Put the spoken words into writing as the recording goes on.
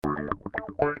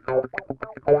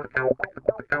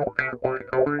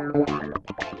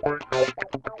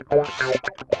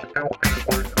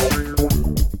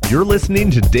You're listening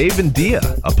to Dave and Dia,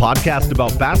 a podcast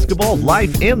about basketball,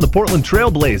 life, and the Portland Trail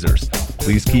Blazers.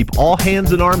 Please keep all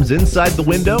hands and arms inside the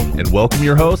window and welcome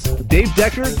your hosts, Dave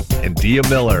Deckard and Dia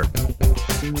Miller.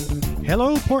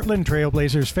 Hello, Portland Trail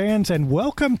Blazers fans, and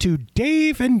welcome to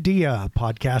Dave and Dia, a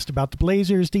podcast about the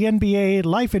Blazers, the NBA,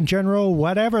 life in general,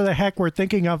 whatever the heck we're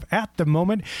thinking of at the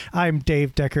moment. I'm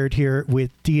Dave Deckard here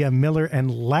with Dia Miller, and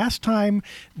last time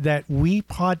that we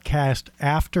podcast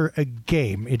after a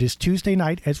game, it is Tuesday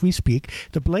night as we speak,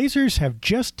 the Blazers have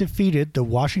just defeated the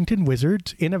Washington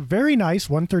Wizards in a very nice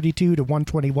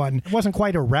 132-121. It wasn't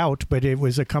quite a rout, but it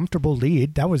was a comfortable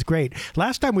lead. That was great.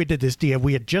 Last time we did this, Dia,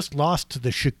 we had just lost to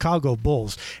the Chicago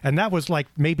Bulls, and that was like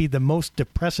maybe the most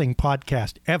depressing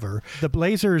podcast ever. The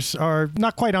Blazers are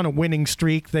not quite on a winning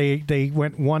streak. They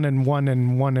went 1-1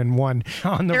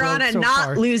 on the They're road on a so not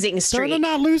far. losing streak. They're on a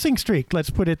not losing streak.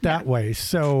 Let's put it that way.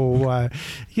 So,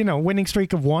 winning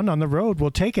streak of 1 on the road,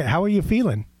 we'll take it. How are you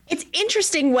feeling? It's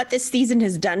interesting what this season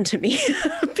has done to me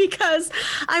because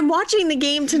I'm watching the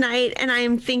game tonight and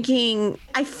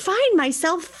I find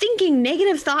myself thinking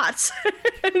negative thoughts.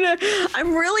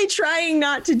 I'm really trying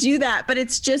not to do that, but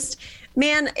it's just,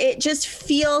 man, it just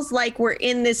feels like we're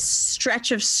in this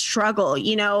stretch of struggle.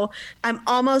 You know, I'm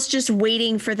almost just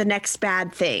waiting for the next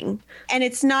bad thing. And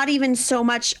it's not even so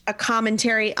much a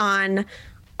commentary on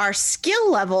our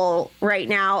skill level right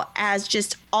now as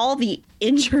just all the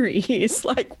injuries.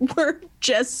 Like, we're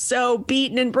just so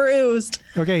beaten and bruised.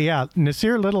 Okay, yeah.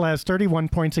 Nasir Little has 31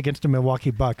 points against the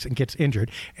Milwaukee Bucks and gets injured.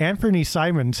 Anthony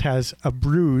Simons has a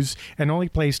bruise and only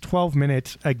plays 12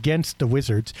 minutes against the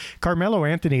Wizards. Carmelo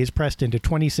Anthony is pressed into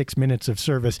 26 minutes of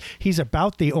service. He's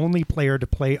about the only player to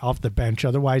play off the bench.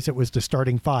 Otherwise, it was the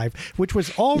starting five, which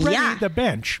was already the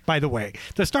bench, by the way.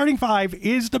 The starting five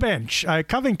is the bench.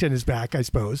 Covington is back, I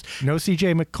suppose. No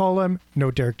C.J. McCollum, no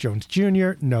Derek Jones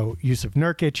Jr., no Yusuf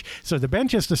Nurkic. So the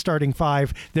bench is the starting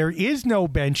five. There is no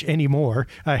bench anymore.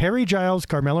 Harry Giles,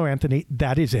 Carmelo Anthony,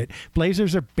 that is it.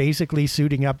 Blazers are basically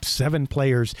suiting up 7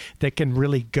 players that can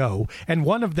really go. And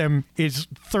one of them is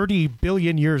 30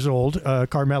 billion years old,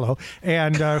 Carmelo.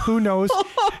 And who knows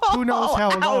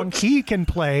how long he can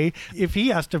play if he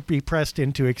has to be pressed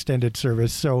into extended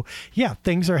service. So, yeah,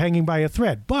 things are hanging by a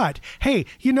thread. But, hey,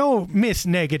 Miss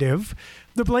Negative,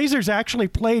 the Blazers actually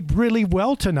played really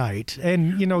well tonight,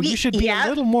 and you should be a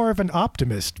little more of an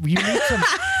optimist.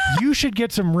 You should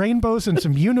get some rainbows and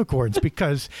some unicorns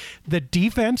because the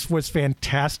defense was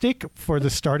fantastic for the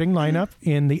starting lineup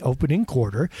in the opening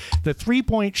quarter. The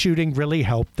 3-point shooting really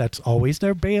helped. That's always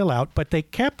their bailout, but they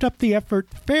kept up the effort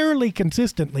fairly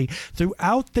consistently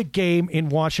throughout the game in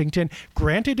Washington.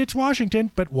 Granted, it's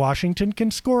Washington, but Washington can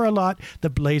score a lot. The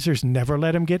Blazers never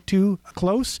let them get too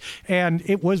close, and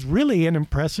it was really an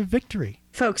impressive victory.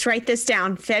 Folks, write this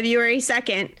down. February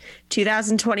 2nd,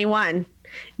 2021.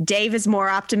 Dave is more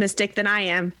optimistic than I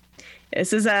am.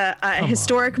 This is a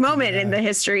historic moment in the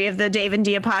history of the Dave and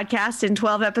Dia podcast in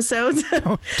 12 episodes.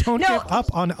 Don't give up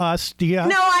on us, Dia.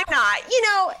 No, I'm not.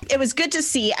 It was good to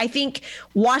see. I think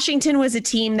Washington was a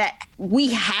team that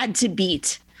we had to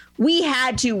beat. We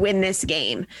had to win this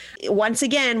game. Once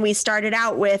again, we started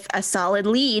out with a solid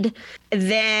lead.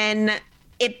 Then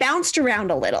it bounced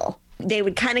around a little. They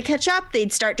would kind of catch up.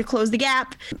 They'd start to close the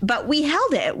gap, but we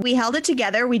held it. We held it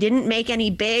together. We didn't make any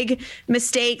big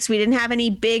mistakes. We didn't have any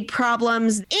big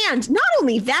problems. And not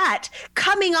only that,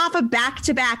 coming off a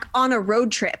back-to-back on a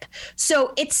road trip.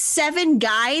 So it's 7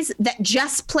 guys that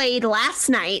just played last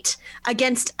night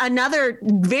against another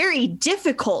very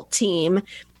difficult team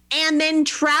and then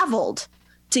traveled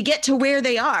to get to where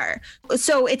they are.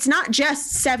 So it's not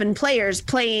just 7 players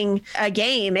playing a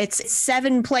game. It's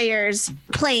 7 players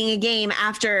playing a game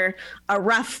after a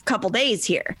rough couple days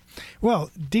here.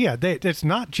 Well, Dia, it's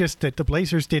not just that the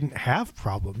Blazers didn't have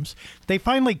problems. They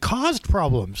finally caused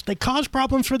problems. They caused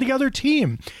problems for the other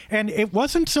team. And it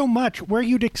wasn't so much where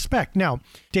you'd expect. Now,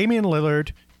 Damian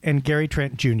Lillard and Gary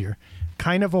Trent Jr.,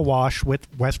 kind of a wash with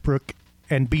Westbrook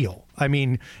and Beal. I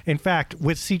mean, in fact,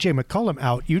 with C.J. McCollum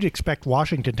out, you'd expect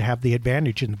Washington to have the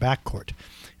advantage in the backcourt.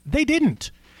 They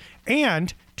didn't.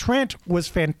 And Trent was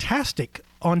fantastic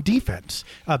on defense.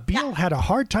 Beal had a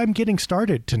hard time getting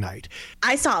started tonight.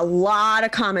 I saw a lot of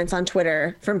comments on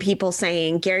Twitter from people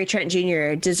saying Gary Trent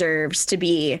Jr. deserves to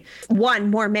be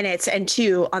 1, more minutes, and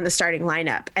 2, on the starting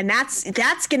lineup. And that's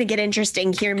going to get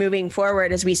interesting here moving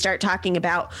forward as we start talking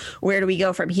about where do we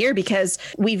go from here, because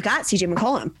we've got CJ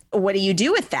McCollum. What do you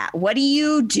do with that? What do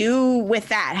you do with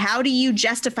that? How do you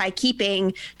justify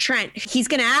keeping Trent? He's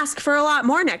going to ask for a lot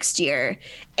more next year.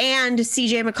 and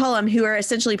CJ McCollum, who are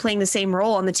essentially playing the same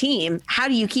role on the team. How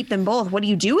do you keep them both? What do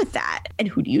you do with that? And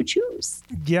who do you choose?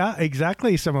 Yeah,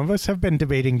 exactly. Some of us have been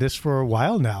debating this for a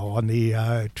while now on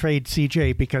the trade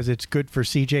CJ because it's good for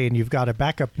CJ and you've got a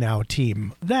backup now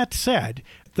team. That said,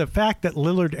 the fact that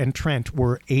Lillard and Trent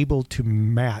were able to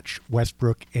match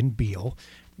Westbrook and Beal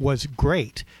was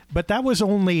great, but that was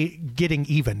only getting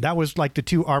even. That was like the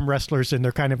two arm wrestlers and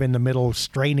they're kind of in the middle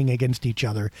straining against each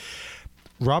other.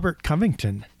 Robert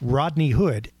Covington, Rodney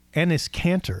Hood, Enes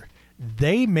Kanter,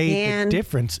 they made the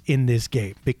difference in this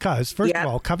game because, first of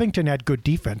all, Covington had good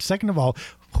defense. Second of all,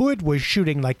 Hood was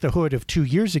shooting like the Hood of 2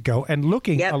 years ago and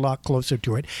looking a lot closer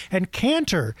to it. And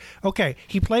Kanter, okay,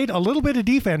 he played a little bit of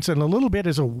defense and a little bit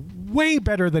is a way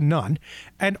better than none.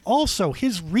 And also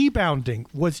his rebounding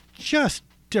was just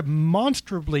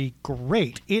demonstrably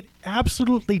great. It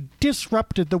absolutely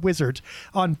disrupted the Wizards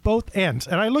on both ends.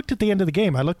 And I looked at the end of the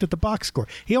game. I looked at the box score.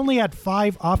 He only had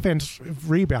 5 offensive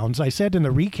rebounds. I said in the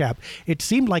recap, it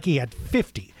seemed like he had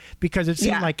 50 because it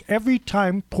seemed like every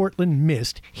time Portland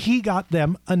missed, he got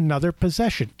them another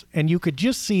possession. And you could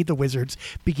just see the Wizards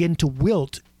begin to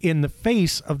wilt in the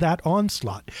face of that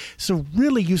onslaught. So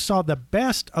really you saw the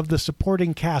best of the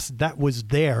supporting cast that was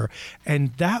there,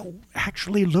 and that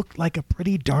actually looked like a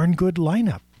pretty darn good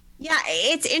lineup. Yeah,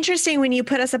 it's interesting when you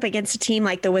put us up against a team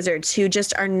like the Wizards who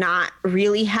just are not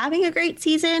really having a great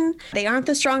season. They aren't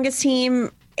the strongest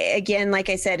team. Again, like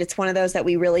I said, it's one of those that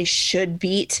we really should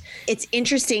beat. It's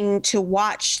interesting to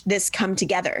watch this come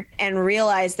together and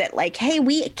realize that, like, hey,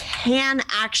 we can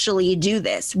actually do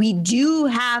this. We do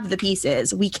have the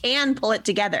pieces. We can pull it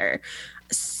together.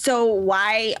 So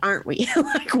why aren't we?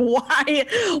 Like,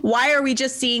 why are we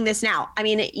just seeing this now? I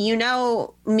mean, you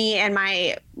know me and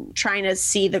my trying to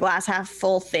see the glass half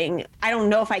full thing. I don't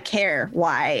know if I care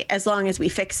why, as long as we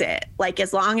fix it. Like,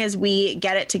 as long as we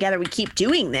get it together, we keep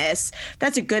doing this,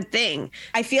 that's a good thing.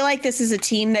 I feel like this is a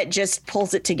team that just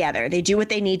pulls it together. They do what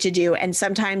they need to do, and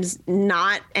sometimes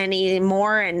not any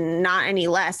more and not any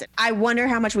less. I wonder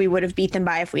how much we would have beat them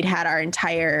by if we'd had our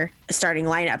entire starting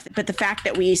lineup. But the fact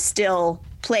that we still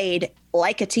played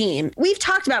like a team, we've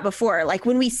talked about before, like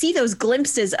when we see those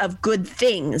glimpses of good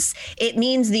things, it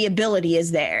means the ability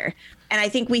is there. And I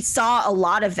think we saw a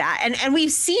lot of that. And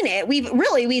we've seen it.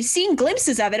 We've seen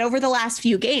glimpses of it over the last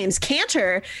few games.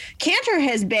 Kanter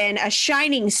has been a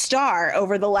shining star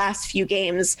over the last few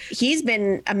games. He's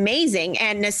been amazing.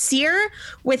 And Nasir,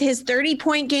 with his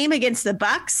 30-point game against the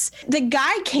Bucks, the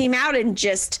guy came out and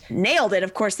just nailed it.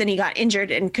 Of course, then he got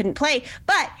injured and couldn't play.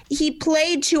 But he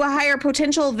played to a higher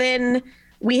potential than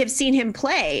we have seen him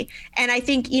play. And I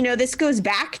think, this goes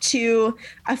back to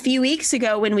a few weeks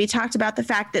ago when we talked about the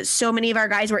fact that so many of our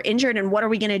guys were injured and what are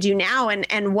we going to do now?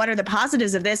 And what are the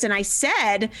positives of this? And I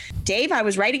said, Dave, I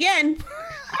was right again.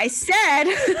 I said,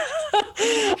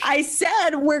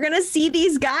 we're going to see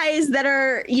these guys that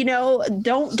are,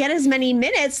 don't get as many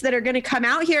minutes that are going to come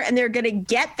out here and they're going to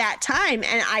get that time.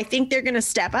 And I think they're going to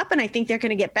step up and I think they're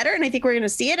going to get better. And I think we're going to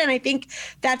see it. And I think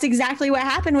that's exactly what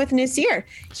happened with Nasir.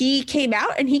 He came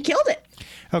out and he killed it.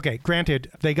 Okay,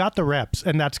 granted, they got the reps,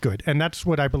 and that's good. And that's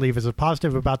what I believe is a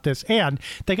positive about this. And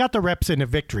they got the reps in a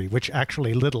victory, which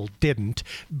actually Little didn't.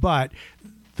 But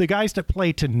the guys that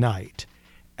play tonight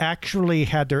actually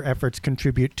had their efforts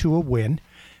contribute to a win.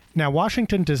 Now,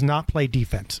 Washington does not play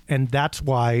defense, and that's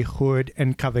why Hood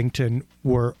and Covington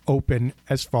were open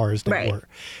as far as they were.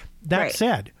 That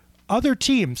said, other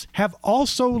teams have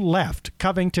also left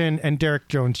Covington and Derek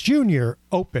Jones Jr.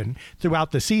 open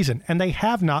throughout the season, and they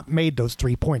have not made those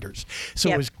 3-pointers. So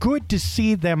it was good to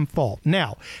see them fall.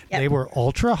 Now, they were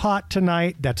ultra hot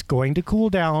tonight. That's going to cool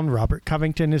down. Robert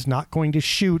Covington is not going to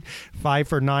shoot 5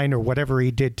 for 9 or whatever he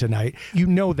did tonight. You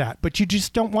know that, but you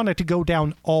just don't want it to go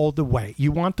down all the way.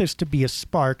 You want this to be a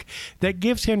spark that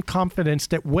gives him confidence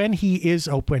that when he is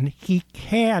open, he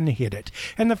can hit it.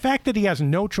 And the fact that he has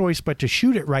no choice but to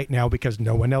shoot it right now because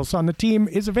no one else on the team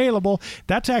is available,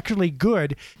 that's actually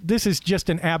good. This is just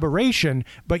an aberration,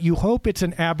 but you hope it's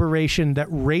an aberration that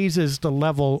raises the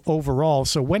level overall,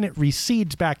 so when it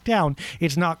recedes back down,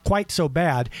 it's not quite so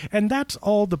bad. And that's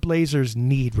all the Blazers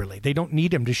need, really. They don't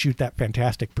need him to shoot that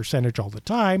fantastic percentage all the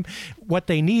time. What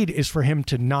they need is for him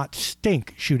to not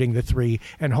stink shooting the 3,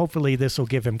 and hopefully this will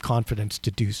give him confidence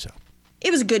to do so. It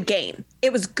was a good game.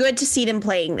 It was good to see them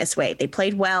playing this way. They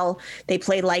played well. They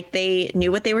played like they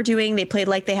knew what they were doing. They played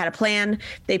like they had a plan.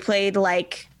 They played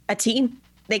like a team.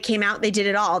 They came out, they did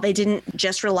it all. They didn't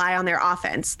just rely on their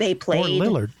offense. They played. Or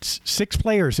Lillard, 6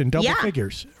 players in double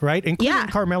figures, right? Including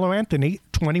Carmelo Anthony,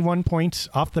 21 points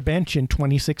off the bench in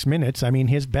 26 minutes. I mean,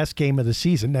 his best game of the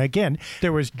season. Now, again,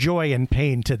 there was joy and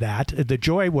pain to that. The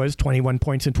joy was 21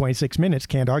 points in 26 minutes.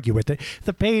 Can't argue with it.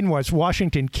 The pain was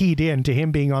Washington keyed in to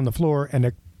him being on the floor and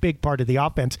a big part of the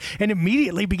offense and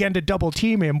immediately began to double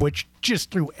team him, which just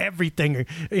threw everything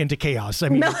into chaos. I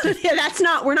mean,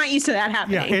 we're not used to that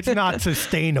happening. Yeah, it's not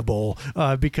sustainable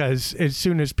because as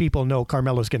soon as people know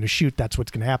Carmelo's going to shoot, that's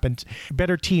what's going to happen.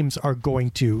 Better teams are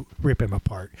going to rip him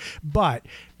apart. But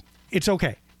it's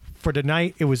okay. For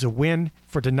tonight, it was a win.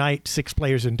 For tonight, 6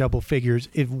 players in double figures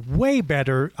is way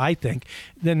better, I think,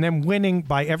 than them winning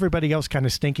by everybody else kind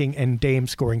of stinking and Dame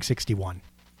scoring 61.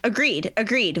 Agreed.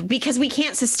 Because we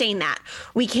can't sustain that.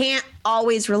 We can't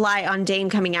always rely on Dame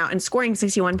coming out and scoring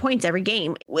 61 points every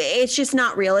game. It's just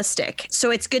not realistic.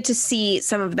 So it's good to see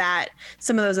some of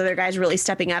those other guys really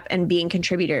stepping up and being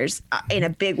contributors in a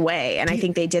big way. And I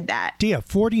think they did that.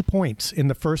 40 points in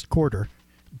the first quarter.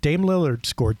 Dame Lillard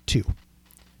scored 2.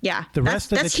 Yeah, the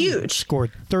rest of the team huge.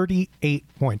 Scored 38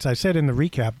 points. I said in the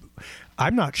recap,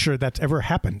 I'm not sure that's ever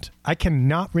happened. I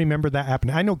cannot remember that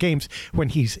happening. I know games when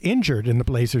he's injured and the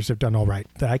Blazers have done all right.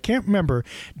 I can't remember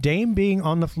Dame being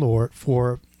on the floor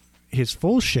for his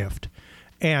full shift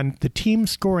and the team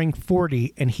scoring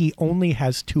 40 and he only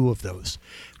has 2 of those.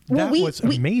 That was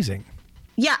amazing.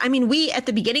 Yeah, I mean, at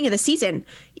the beginning of the season,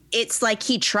 it's like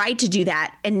he tried to do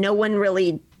that and no one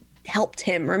really helped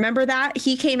him. Remember that?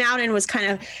 He came out and was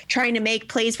kind of trying to make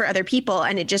plays for other people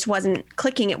and it just wasn't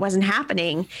clicking. It wasn't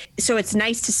happening. So it's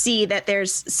nice to see that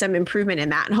there's some improvement in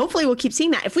that. And hopefully we'll keep seeing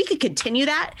that. If we could continue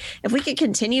that, if we could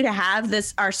continue to have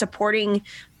our supporting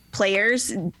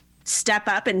players step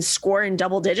up and score in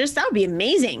double digits, that would be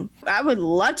amazing. I would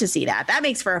love to see that. That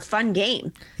makes for a fun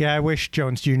game. Yeah, I wish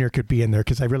Jones Jr. could be in there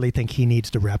because I really think he needs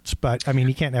the reps. But, I mean,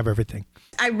 he can't have everything.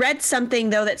 I read something,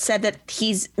 though, that said that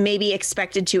he's maybe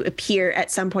expected to appear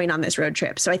at some point on this road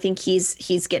trip. So I think he's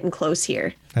getting close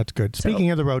here. That's good.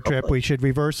 Speaking of the road trip, we should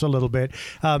reverse a little bit.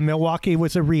 Milwaukee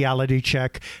was a reality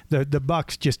check. The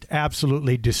Bucks just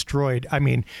absolutely destroyed. I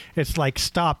mean, it's like,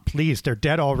 stop, please. They're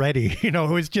dead already. It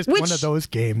was just one of those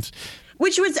games.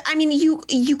 Which was, I mean,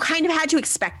 you kind of had to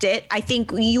expect it. I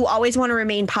think you always want to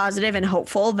remain positive and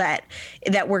hopeful that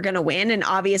we're going to win. And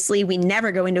obviously, we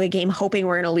never go into a game hoping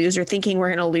we're going to lose or thinking we're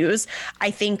going to lose.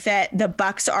 I think that the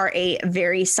Bucks are a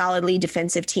very solidly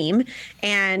defensive team,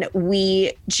 and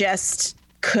we just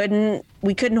couldn't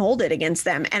hold it against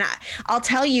them. And I'll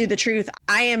tell you the truth.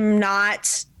 I am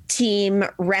not team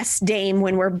rest Dame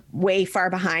when we're way far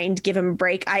behind, give him a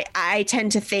break. I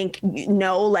tend to think,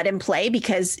 no, let him play,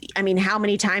 because I mean, how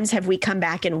many times have we come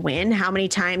back and win? How many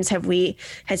times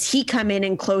has he come in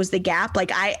and closed the gap?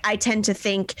 Like I tend to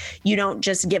think you don't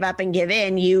just give up and give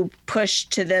in, you push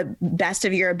to the best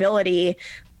of your ability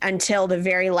until the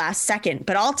very last second.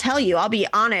 But I'll tell you, I'll be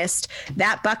honest,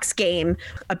 that Bucks game,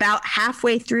 about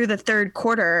halfway through the third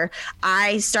quarter,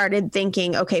 I started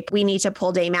thinking, okay, we need to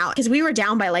pull Dame out, because we were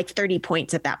down by like 30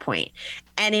 points at that point.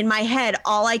 And in my head,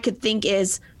 all I could think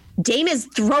is, Dame is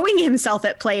throwing himself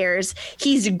at players.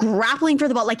 He's grappling for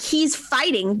the ball, like he's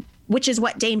fighting, which is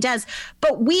what Dame does.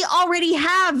 But we already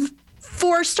have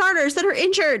 4 starters that are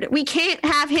injured. We can't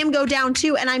have him go down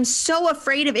too. And I'm so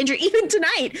afraid of injury. Even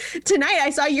tonight, I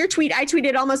saw your tweet. I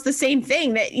tweeted almost the same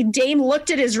thing, that Dame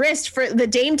looked at his wrist for the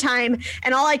Dame time.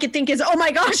 And all I could think is, oh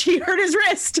my gosh, he hurt his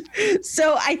wrist.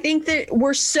 So I think that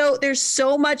there's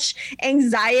so much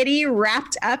anxiety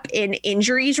wrapped up in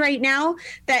injuries right now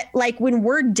that, like, when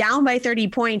we're down by 30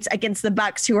 points against the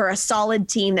Bucks, who are a solid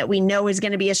team that we know is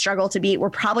going to be a struggle to beat, we're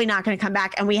probably not going to come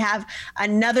back. And we have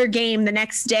another game the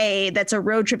next day that's a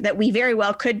road trip that we very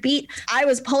well could beat. I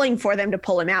was pulling for them to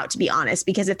pull him out, to be honest,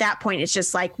 because at that point it's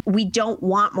just like, we don't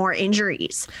want more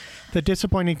injuries. The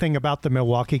disappointing thing about the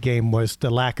Milwaukee game was the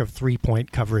lack of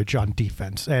 3-point coverage on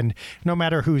defense. And no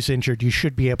matter who's injured, you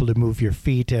should be able to move your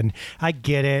feet. And I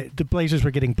get it. The Blazers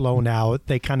were getting blown out.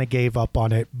 They kind of gave up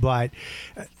on it, but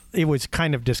it was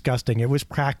kind of disgusting. It was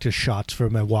practice shots for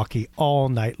Milwaukee all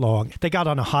night long. They got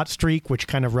on a hot streak, which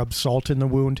kind of rubbed salt in the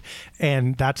wound,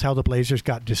 and that's how the Blazers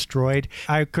got destroyed.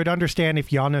 I could understand if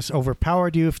Giannis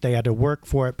overpowered you, if they had to work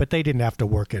for it, but they didn't have to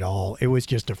work at all. It was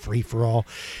just a free-for-all.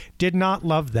 Did not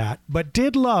love that, but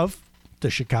did love the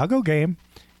Chicago game.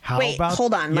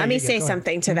 Hold on. Let me say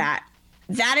something to that.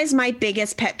 That is my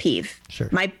biggest pet peeve. Sure.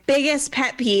 My biggest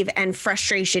pet peeve and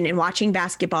frustration in watching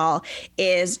basketball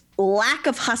is lack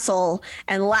of hustle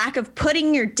and lack of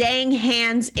putting your dang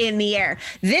hands in the air.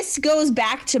 This goes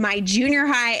back to my junior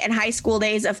high and high school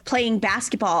days of playing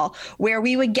basketball, where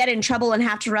we would get in trouble and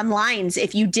have to run lines.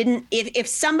 If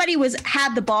somebody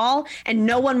had the ball and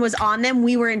no one was on them,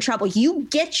 we were in trouble. You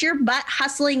get your butt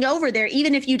hustling over there,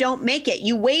 even if you don't make it.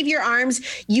 You wave your arms,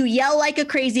 you yell like a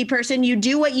crazy person, you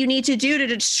do what you need to do to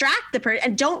distract the person,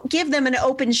 and don't give them an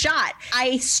open shot.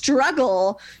 I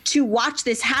struggle to watch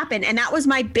this happen. And that was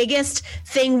my biggest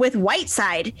thing with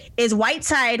Whiteside.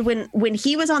 When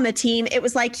he was on the team, it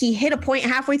was like he hit a point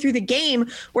halfway through the game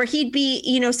where he'd be,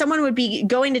 someone would be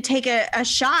going to take a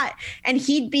shot and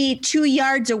he'd be 2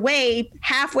 yards away,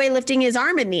 halfway lifting his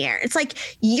arm in the air. It's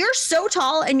like, you're so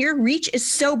tall and your reach is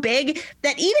so big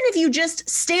that even if you just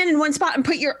stand in one spot and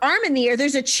put your arm in the air,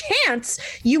 there's a chance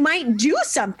you might do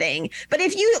something. But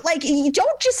if you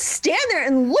don't just stand there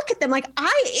and look at them,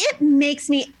 it makes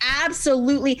me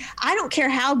absolutely, I don't care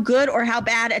how good or how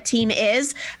bad a team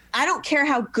is. I don't care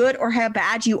how good or how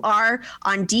bad you are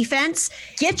on defense.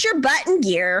 Get your butt in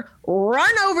gear,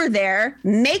 run over there,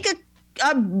 make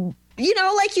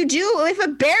like you do if a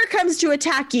bear comes to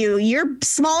attack you. You're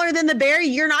smaller than the bear.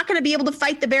 You're not going to be able to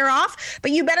fight the bear off,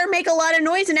 but you better make a lot of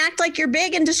noise and act like you're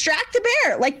big and distract the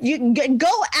bear. Like, you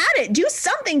go at it, do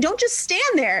something. Don't just stand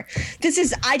there.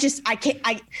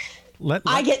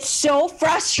 I get so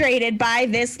frustrated by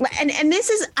this. And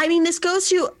this goes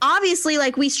to, obviously,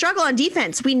 we struggle on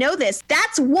defense. We know this.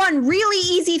 That's one really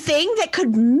easy thing that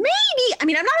could I'm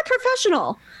not a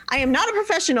professional. I am not a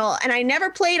professional, and I never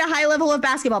played a high level of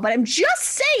basketball, but I'm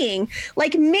just saying,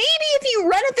 maybe if you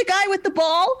run at the guy with the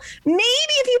ball, maybe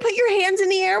if you put your hands in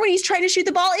the air when he's trying to shoot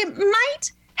the ball, it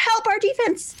might help our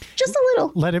defense just a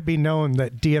little. Let it be known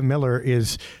that Dia Miller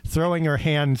is throwing her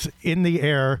hands in the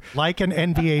air like an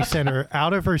NBA center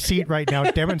out of her seat right now,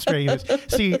 demonstrating this.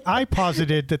 See, I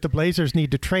posited that the Blazers need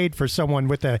to trade for someone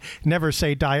with a never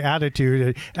say die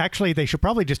attitude. Actually, they should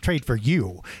probably just trade for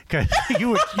you, because you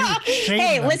would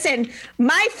shame them. Listen,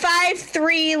 my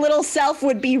 5'3" little self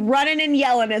would be running and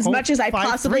yelling as much as I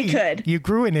possibly could. You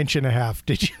grew an inch and a half,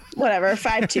 did you? Whatever,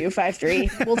 5'2",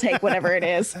 5'3". We'll take whatever it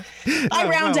is. I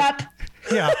round up.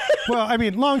 Yeah. Well,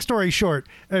 long story short,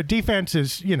 defense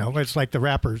is, it's like the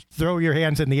rappers. Throw your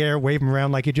hands in the air, wave them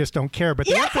around like you just don't care. But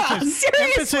the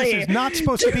emphasis is not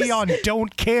supposed to be on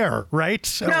don't care, right?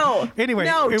 So,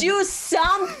 do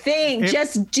something.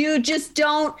 Just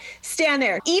don't stand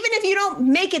there. Even if you don't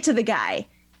make it to the guy,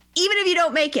 even if you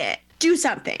don't make it, do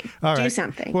something. All right. Do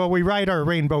something. Well, we ride our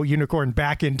rainbow unicorn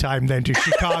back in time then to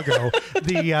Chicago.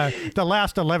 The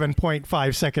last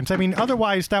 11.5 seconds.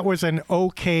 Otherwise, that was an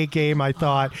okay game, I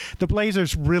thought. The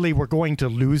Blazers really were going to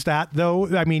lose that, though.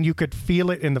 You could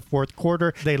feel it in the fourth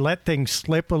quarter. They let things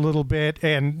slip a little bit,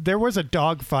 and there was a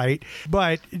dogfight,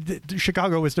 but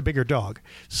Chicago was the bigger dog.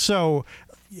 So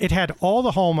it had all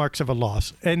the hallmarks of a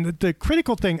loss. And the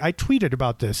critical thing, I tweeted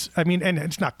about this. And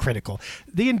it's not critical.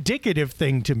 The indicative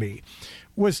thing to me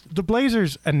was the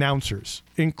Blazers announcers,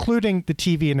 including the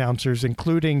TV announcers,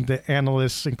 including the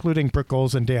analysts, including Brooke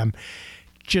Olzendam,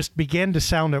 just began to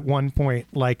sound at one point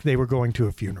like they were going to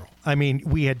a funeral.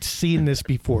 We had seen this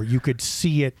before. You could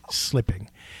see it slipping.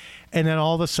 And then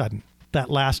all of a sudden, that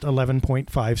last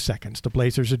 11.5 seconds. The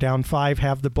Blazers are down 5,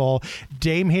 have the ball.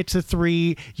 Dame hits a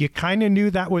 3. You kind of knew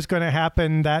that was going to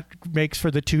happen. That makes for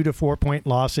the 2 to 4 point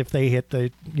loss if they hit the,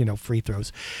 free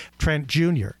throws. Trent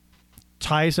Jr.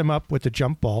 ties him up with the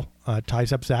jump ball,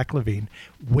 ties up Zach LaVine,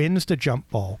 wins the jump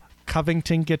ball.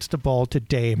 Covington gets the ball to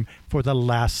Dame for the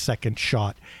last second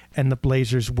shot, and the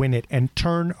Blazers win it and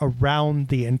turn around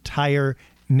the entire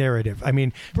narrative.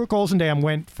 Brooke Olzendam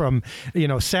went from,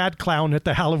 sad clown at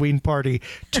the Halloween party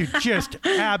to just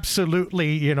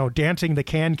absolutely, dancing the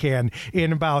can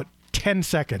in about 10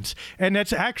 seconds. And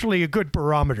that's actually a good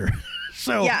barometer.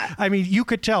 So, yeah. You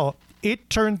could tell it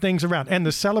turned things around. And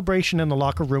the celebration in the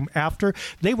locker room after,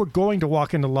 they were going to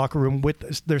walk in the locker room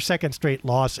with their second straight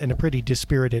loss and a pretty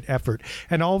dispirited effort.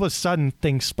 And all of a sudden,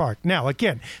 things sparked. Now,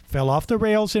 again, fell off the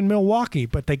rails in Milwaukee,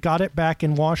 but they got it back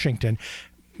in Washington.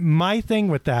 My thing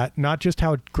with that, not just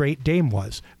how great Dame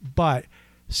was, but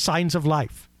signs of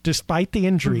life. Despite the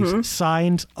injuries,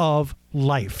 signs of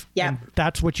life. Yeah. And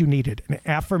that's what you needed, an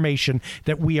affirmation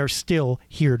that we are still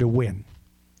here to win.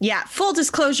 Yeah, full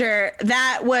disclosure,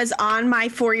 that was on my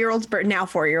 4-year-old's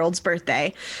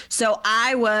birthday. So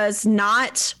I was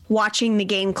not watching the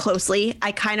game closely.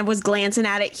 I kind of was glancing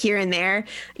at it here and there.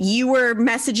 You were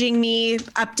messaging me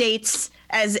updates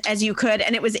as you could.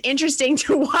 And it was interesting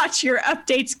to watch your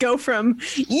updates go from,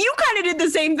 you kind of did the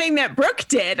same thing that Brooke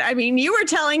did. I mean, you were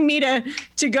telling me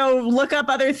to go look up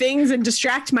other things and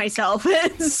distract myself.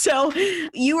 So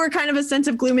you were kind of a sense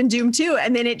of gloom and doom too.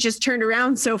 And then it just turned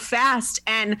around so fast.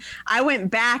 And I went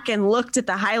back and looked at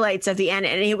the highlights of the end,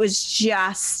 and it was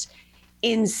just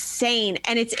insane.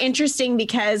 And it's interesting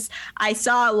because I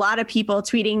saw a lot of people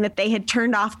tweeting that they had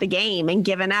turned off the game and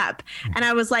given up. And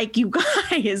I was like, you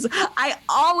guys, I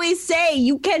always say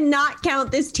you cannot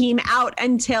count this team out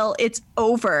until it's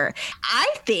over. I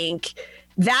think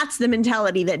that's the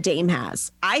mentality that Dame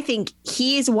has. I think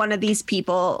he's one of these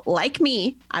people like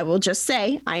me. I will just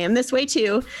say I am this way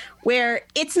too, where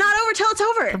it's not over till it's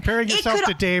over. Comparing yourself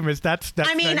to Dame is that's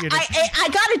I mean, I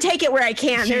got to take it where I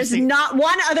can. There's not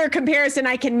one other comparison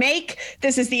I can make.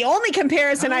 This is the only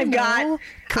comparison I've got.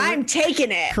 I'm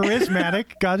taking it.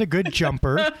 Charismatic, got a good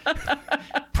jumper.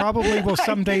 Probably will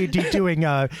someday be doing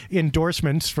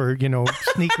endorsements for,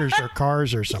 sneakers or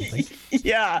cars or something.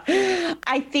 Yeah.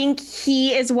 I think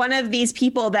he is one of these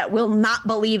people that will not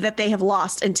believe that they have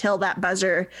lost until that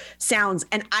buzzer sounds.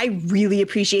 And I really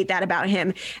appreciate that about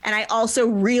him. And I also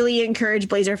really encourage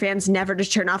Blazer fans never to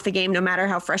turn off the game, no matter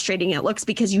how frustrating it looks,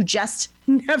 because you just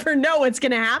never know what's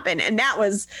going to happen. And that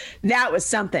was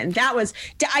something.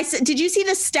 Did you see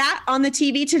the stat on the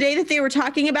TV today that they were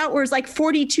talking about where it's like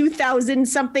 42,000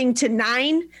 something to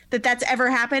 9 that's ever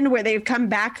happened, where they've come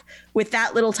back with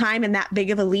that little time and that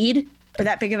big of a lead? Or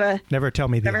that big of a... Never tell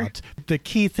me the odds. The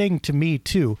key thing to me,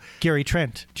 too, Gary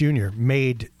Trent Jr.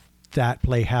 made that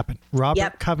play happen.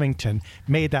 Robert Covington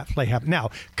made that play happen. Now,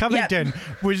 Covington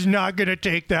was not going to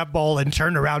take that ball and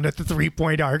turn around at the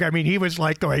 3-point arc. I mean, he was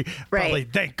like going, probably,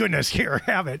 thank goodness, here,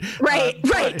 have it. Right,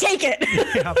 take it.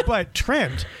 Yeah, but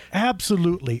Trent,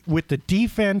 absolutely, with the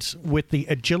defense, with the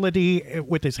agility,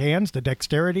 with his hands, the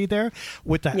dexterity there,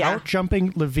 with the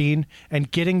out-jumping Levine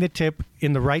and getting the tip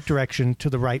in the right direction to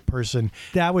the right person.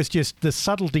 That was just the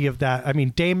subtlety of that. I mean,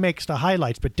 Dame makes the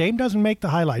highlights, but Dame doesn't make the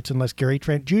highlights unless Gary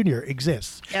Trent Jr.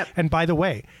 exists. Yep. And by the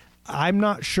way, I'm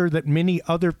not sure that many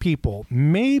other people,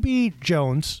 maybe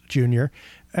Jones Jr.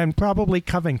 and probably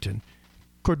Covington,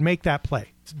 could make that play.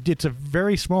 It's a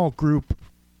very small group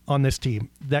on this team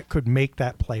that could make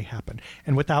that play happen.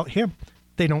 And without him,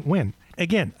 they don't win.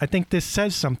 Again, I think this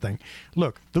says something.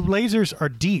 Look, the Blazers are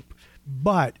deep,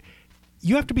 but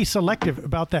you have to be selective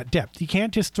about that depth. You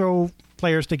can't just throw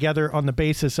players together on the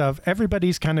basis of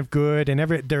everybody's kind of good and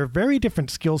there are very different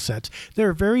skill sets. There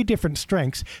are very different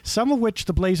strengths, some of which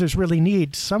the Blazers really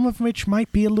need, some of which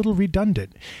might be a little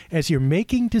redundant. As you're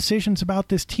making decisions about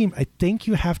this team, I think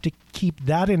you have to keep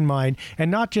that in mind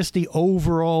and not just the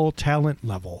overall talent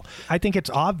level. I think it's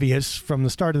obvious from the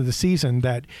start of the season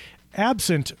that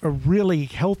absent a really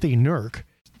healthy Nurk,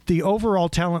 the overall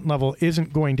talent level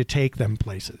isn't going to take them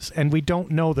places. And we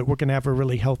don't know that we're going to have a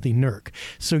really healthy Nurk.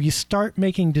 So you start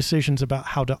making decisions about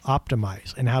how to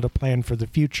optimize and how to plan for the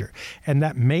future. And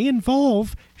that may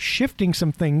involve shifting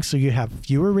some things so you have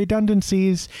fewer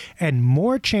redundancies and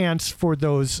more chance for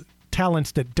those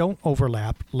talents that don't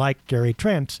overlap, like Gary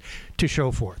Trent's, to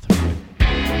show forth.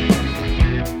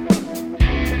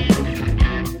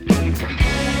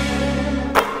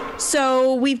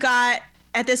 So we've got,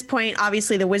 at this point,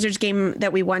 obviously the Wizards game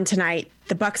that we won tonight,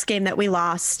 the Bucks game that we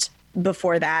lost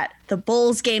before that, the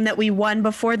Bulls game that we won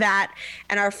before that,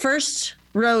 and our first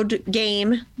road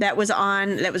game that was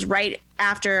right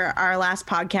after our last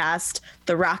podcast,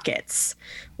 the Rockets.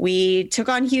 We took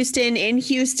on Houston in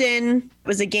Houston. It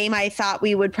was a game I thought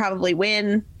we would probably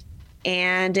win,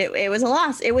 and it was a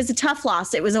loss. It was a tough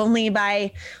loss. It was only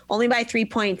by 3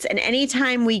 points. And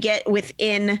anytime we get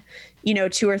within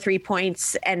 2 or 3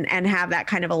 points and have that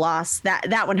kind of a loss,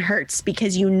 that one hurts,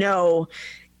 because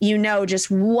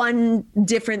just one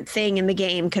different thing in the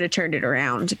game could have turned it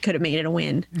around, could have made it a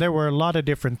win. There were a lot of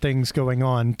different things going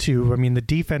on, too. I mean, the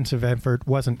defensive effort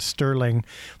wasn't sterling.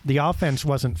 The offense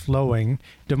wasn't flowing.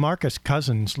 DeMarcus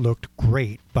Cousins looked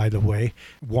great, by the way.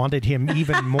 Wanted him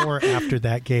even more after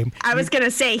that game. I was going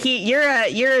to say,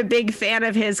 you're a big fan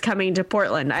of his coming to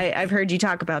Portland. I've heard you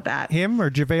talk about that. Him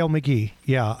or JaVale McGee?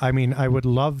 Yeah, I mean, I would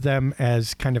love them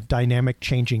as kind of dynamic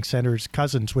changing centers.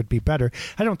 Cousins would be better.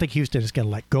 I don't think Houston is going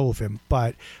to let go of him,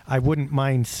 but I wouldn't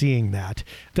mind seeing that.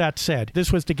 That said,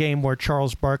 this was the game where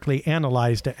Charles Barkley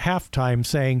analyzed at halftime,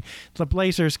 saying the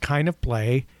Blazers kind of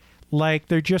play like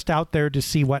they're just out there to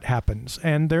see what happens.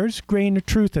 And there's grain of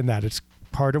truth in that. It's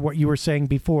part of what you were saying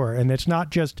before. And it's not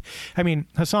just, I mean,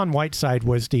 Hassan Whiteside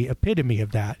was the epitome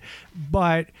of that,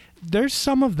 but there's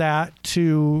some of that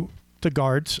to the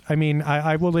guards. I mean,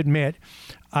 I will admit,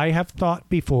 I have thought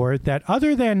before that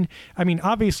other than, I mean,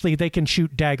 obviously they can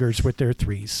shoot daggers with their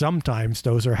threes. Sometimes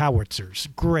those are howitzers.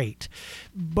 Great.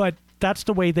 But that's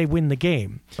the way they win the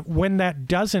game. When that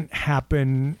doesn't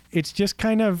happen, it's just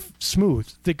kind of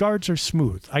smooth. The guards are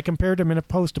smooth. I compared them in a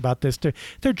post about this to,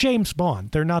 they're James Bond.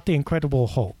 They're not the Incredible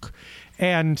Hulk.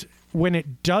 And when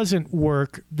it doesn't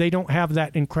work, they don't have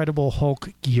that Incredible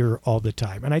Hulk gear all the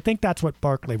time. And I think that's what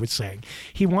Barkley was saying.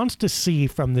 He wants to see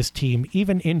from this team,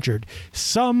 even injured,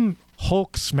 some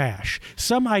Hulk smash,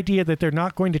 some idea that they're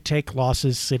not going to take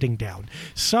losses sitting down,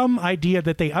 some idea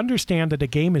that they understand that a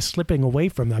game is slipping away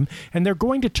from them and they're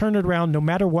going to turn it around no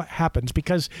matter what happens,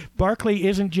 because Barkley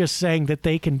isn't just saying that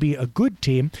they can be a good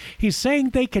team, he's saying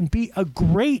they can be a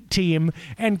great team,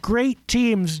 and great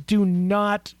teams do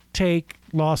not take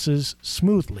losses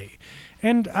smoothly.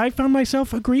 And I found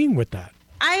myself agreeing with that.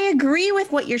 I agree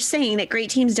with what you're saying, that great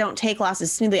teams don't take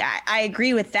losses smoothly. I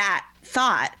agree with that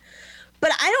thought.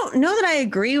 But I don't know that I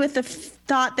agree with the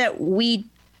thought that we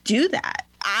do that.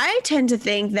 I tend to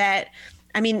think that,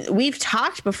 I mean, we've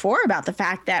talked before about the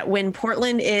fact that when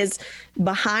Portland is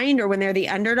behind or when they're the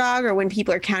underdog or when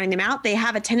people are counting them out, they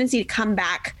have a tendency to come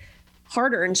back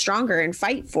harder and stronger and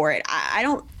fight for it. I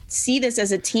don't see this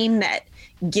as a team that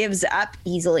gives up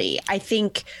easily. I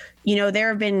think, you know, there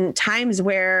have been times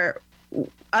where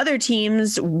other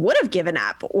teams would have given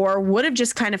up or would have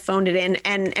just kind of phoned it in,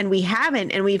 and we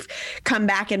haven't, and we've come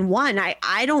back and won.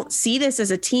 I don't see this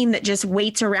as a team that just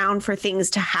waits around for things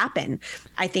to happen.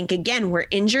 I think, again, we're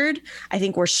injured. I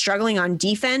think we're struggling on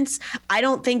defense. I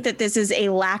don't think that this is a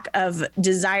lack of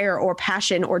desire or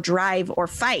passion or drive or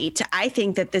fight. I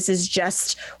think that this is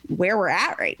just where we're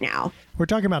at right now. We're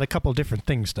talking about a couple different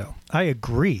things, though. I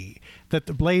agree that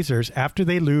the Blazers, after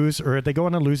they lose or they go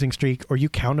on a losing streak or you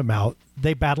count them out,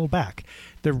 they battle back.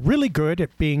 They're really good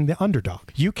at being the underdog.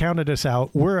 You counted us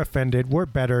out. We're offended. We're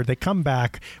better. They come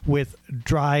back with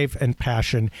drive and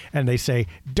passion, and they say,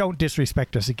 don't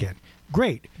disrespect us again.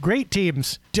 Great. Great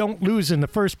teams don't lose in the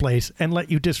first place and let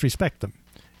you disrespect them.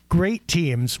 Great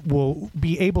teams will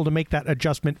be able to make that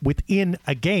adjustment within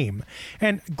a game.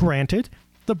 And granted,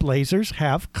 the Blazers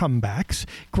have comebacks.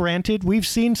 Granted, we've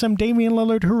seen some Damian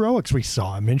Lillard heroics. We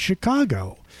saw him in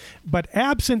Chicago. But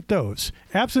absent those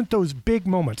big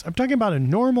moments, I'm talking about a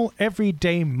normal,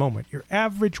 everyday moment, your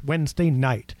average Wednesday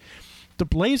night, the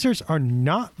Blazers are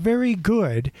not very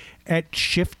good at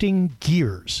shifting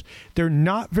gears. They're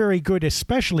not very good,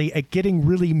 especially at getting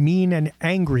really mean and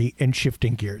angry and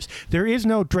shifting gears. There is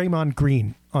no Draymond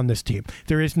Green on this team.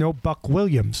 There is no Buck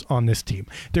Williams on this team.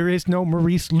 There is no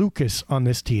Maurice Lucas on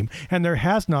this team. And there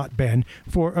has not been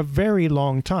for a very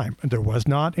long time. There was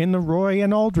not in the Roy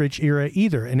and Aldridge era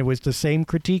either. And it was the same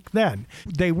critique then.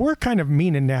 They were kind of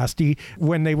mean and nasty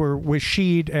when they were with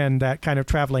Sheed and that kind of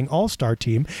traveling all-star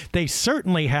team. They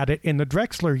certainly had it in the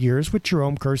Drexler years with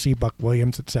Jerome Kersey, Buck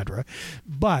Williams, etc.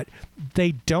 But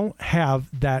they don't have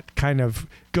that kind of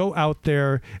go out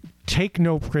there, take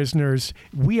no prisoners,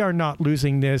 we are not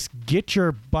losing this, get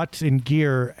your butts in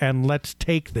gear and let's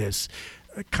take this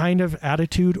kind of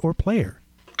attitude or player.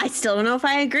 I still don't know if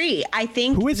I agree. I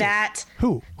think Who is that... it?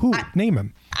 Who? Name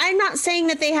him. I'm not saying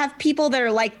that they have people that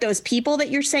are like those people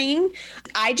that you're saying.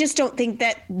 I just don't think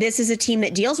that this is a team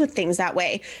that deals with things that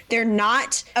way. They're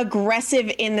not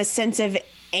aggressive in the sense of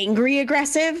angry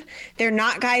aggressive. They're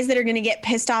not guys that are going to get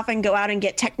pissed off and go out and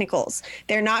get technicals.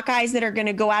 They're not guys that are going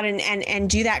to go out and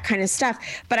do that kind of stuff.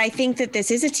 But I think that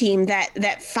this is a team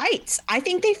that fights. I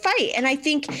think they fight. And I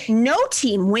think no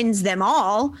team wins them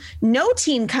all. No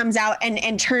team comes out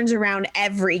and turns around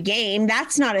every game.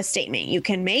 That's not a statement you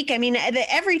can make. I mean,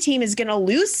 every team is going to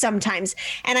lose sometimes.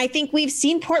 And I think we've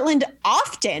seen Portland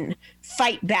often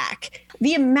fight back.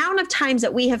 The amount of times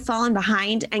that we have fallen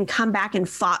behind and come back and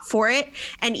fought for it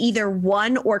and either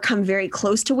won or come very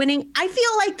close to winning, I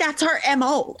feel like that's our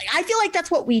MO. I feel like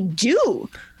that's what we do.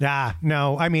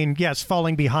 No. I mean, yes,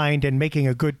 falling behind and making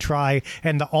a good try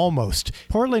and the almost.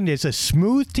 Portland is a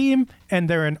smooth team and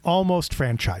they're an almost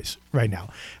franchise right now.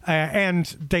 And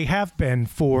they have been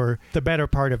for the better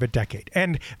part of a decade.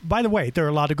 And by the way, there are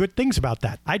a lot of good things about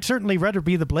that. I'd certainly rather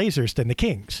be the Blazers than the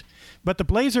Kings. But the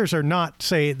Blazers are not,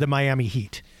 say, the Miami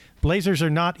Heat. Blazers are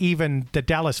not even the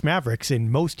Dallas Mavericks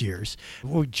in most years.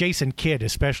 Jason Kidd,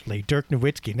 especially, Dirk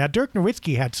Nowitzki. Now, Dirk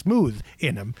Nowitzki had smooth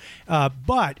in him,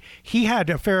 but he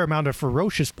had a fair amount of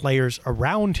ferocious players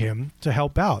around him to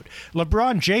help out.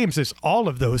 LeBron James is all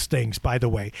of those things, by the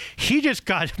way. He just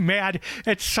got mad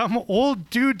at some old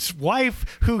dude's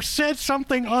wife who said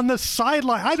something on the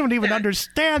sideline. I don't even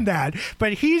understand that,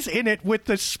 but he's in it with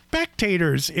the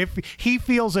spectators if he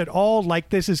feels at all like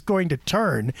this is going to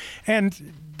turn.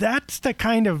 And that's the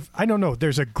kind of, I don't know,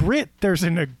 there's a grit, there's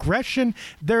an aggression,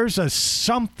 there's a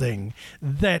something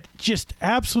that just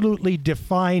absolutely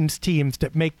defines teams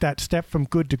that make that step from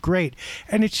good to great.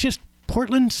 And it's just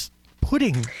Portland's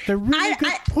pudding. They're really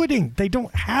good pudding. They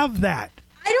don't have that.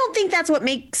 I don't think that's what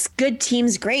makes good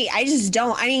teams great. I just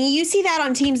don't. I mean, you see that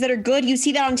on teams that are good. You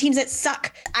see that on teams that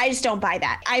suck. I just don't buy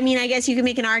that. I mean, I guess you can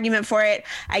make an argument for it.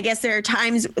 I guess there are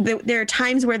times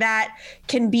where that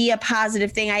can be a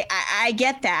positive thing. I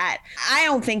get that. I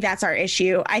don't think that's our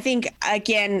issue. I think,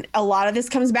 again, a lot of this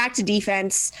comes back to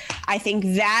defense. I think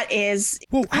that is,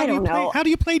 well, I don't know. How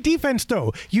do you play defense,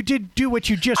 though? You did do what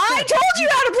you just said. I told you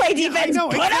how to play defense. Yeah,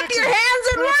 Put up your hands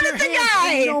and run at the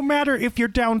guy. No matter if you're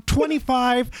down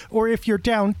 25 or if you're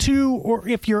down 2 or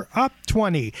if you're up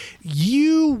 20,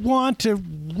 you want to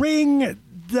wring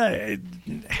the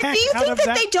heck out of that. Do you think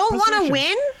that they don't want to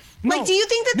win? No, like, do you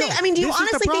think that they, I mean, do you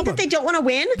honestly think that they don't want to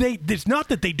win? It's not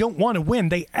that they don't want to win.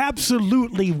 They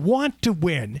absolutely want to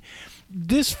win.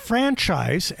 This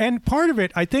franchise, and part of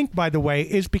it, I think, by the way,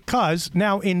 is because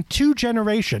now in 2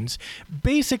 generations,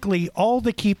 basically all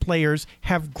the key players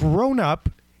have grown up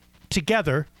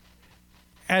together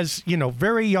as, you know,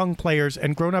 very young players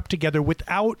and grown up together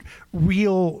without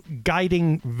real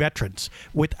guiding veterans,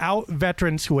 without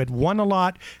veterans who had won a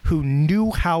lot, who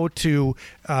knew how to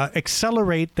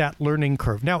accelerate that learning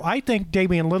curve. Now, I think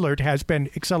Damian Lillard has been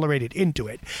accelerated into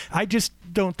it. I just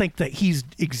don't think that he's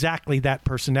exactly that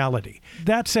personality.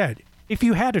 That said, if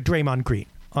you had a Draymond Green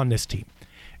on this team,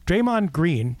 Draymond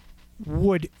Green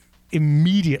would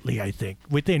immediately, I think,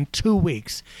 within 2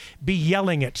 weeks, be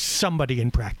yelling at somebody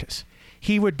in practice.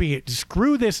 He would be,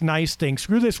 screw this nice thing,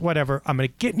 screw this whatever, I'm going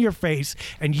to get in your face,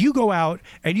 and you go out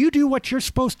and you do what you're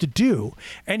supposed to do.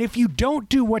 And if you don't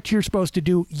do what you're supposed to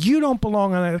do, you don't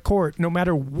belong on that court no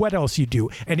matter what else you do.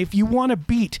 And if you want to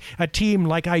beat a team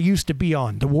like I used to be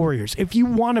on, the Warriors, if you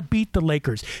want to beat the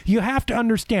Lakers, you have to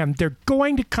understand they're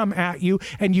going to come at you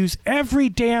and use every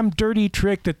damn dirty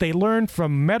trick that they learned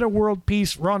from Meta World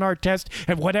Peace, Ron Artest,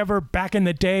 and whatever back in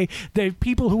the day. The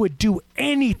people who would do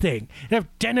anything. They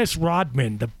have Dennis Rodman,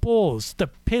 the Bulls, the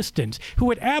Pistons, who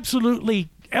would absolutely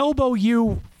elbow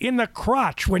you in the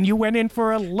crotch when you went in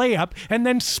for a layup and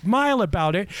then smile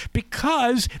about it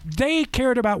because they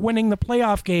cared about winning the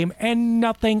playoff game and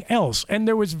nothing else. And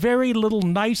there was very little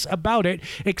nice about it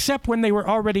except when they were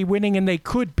already winning and they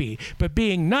could be. But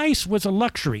being nice was a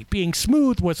luxury. Being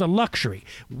smooth was a luxury.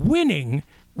 Winning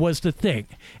was the thing.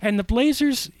 And the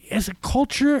Blazers as a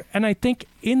culture, and I think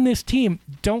in this team,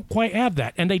 don't quite have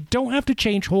that. And they don't have to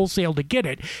change wholesale to get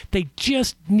it. They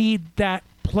just need that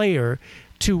player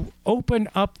to open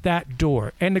up that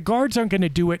door. And the guards aren't going to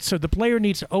do it, so the player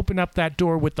needs to open up that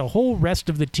door with the whole rest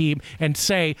of the team and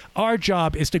say, our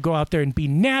job is to go out there and be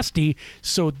nasty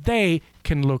so they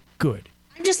can look good.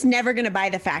 I'm just never going to buy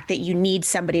the fact that you need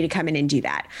somebody to come in and do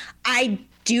that. I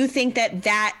do think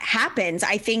that happens.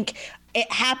 I think it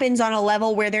happens on a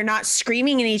level where they're not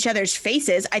screaming in each other's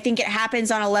faces. I think it happens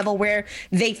on a level where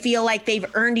they feel like they've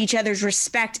earned each other's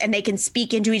respect and they can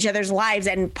speak into each other's lives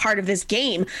and part of this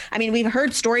game. I mean, we've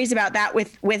heard stories about that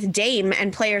with Dame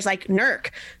and players like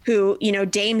Nurk, who, you know,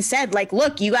 Dame said, like,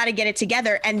 look, you got to get it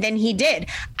together. And then he did.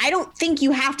 I don't think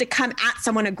you have to come at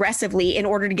someone aggressively in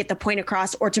order to get the point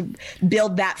across or to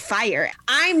build that fire.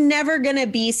 I'm never going to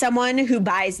be someone who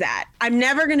buys that. I'm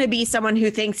never going to be someone who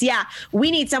thinks, yeah,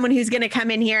 we need someone who's going to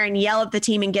come in here and yell at the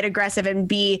team and get aggressive and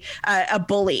be a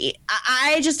bully.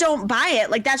 I just don't buy it.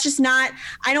 Like, that's just not,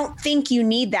 I don't think you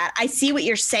need that. I see what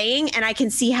you're saying, and I can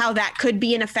see how that could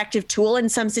be an effective tool in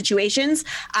some situations.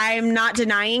 I'm not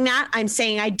denying that. I'm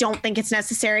saying I don't think it's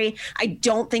necessary. I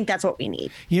don't think that's what we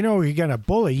need. You know, you're going to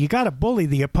bully. You got to bully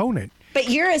the opponent. But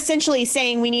you're essentially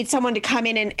saying we need someone to come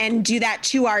in and do that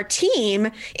to our team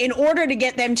in order to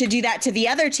get them to do that to the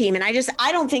other team. And I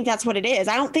don't think that's what it is.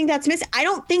 I don't think that's missing. I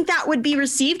don't think that would be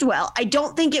received well. I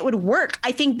don't think it would work.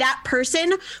 I think that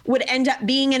person would end up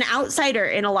being an outsider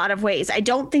in a lot of ways. I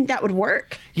don't think that would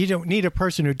work. You don't need a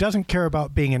person who doesn't care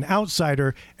about being an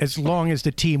outsider as long as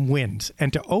the team wins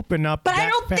and to open up. But I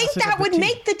don't think that would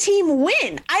make the team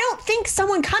win. I don't think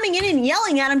someone coming in and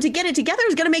yelling at them to get it together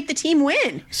is going to make the team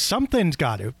win. Something's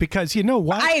got to, because you know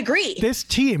what? I agree. This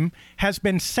team has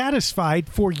been satisfied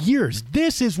for years.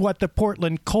 This is what the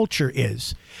Portland culture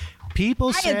is.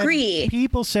 I agree.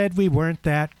 People said we weren't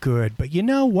that good. But you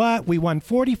know what? We won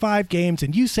 45 games,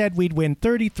 and you said we'd win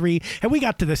 33. And we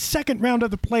got to the second round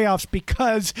of the playoffs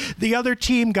because the other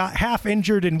team got half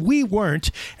injured and we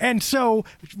weren't. And so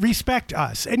respect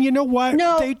us. And you know what?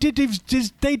 No.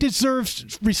 They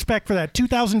deserve respect for that.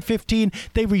 2015,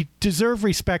 they deserve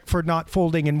respect for not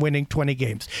folding and winning 20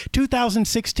 games.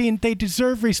 2016, they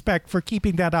deserve respect for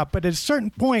keeping that up. But at a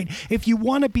certain point, if you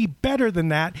want to be better than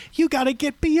that, you got to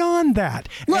get beyond that.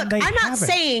 Look,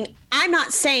 I'm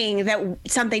not saying that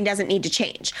something doesn't need to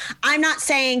change. I'm not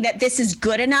saying that this is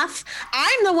good enough.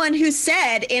 I'm the one who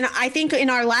said, I think in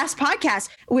our last podcast,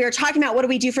 we were talking about what do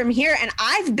we do from here. And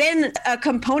I've been a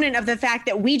component of the fact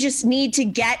that we just need to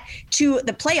get to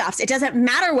the playoffs. It doesn't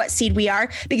matter what seed we are,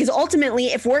 because ultimately,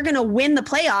 if we're going to win the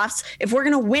playoffs, if we're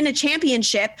going to win a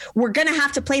championship, we're going to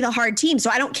have to play the hard team. So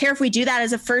I don't care if we do that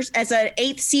as an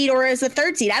 8th seed or as a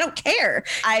 3rd seed. I don't care.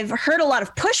 I've heard a lot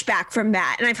of pushback from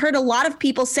that. And I've heard a lot of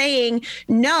people saying,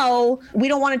 no, we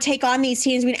don't want to take on these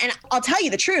teams. And I'll tell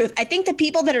you the truth. I think the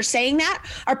people that are saying that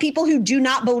are people who do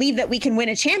not believe that we can win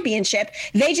a championship.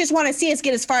 They just want to see us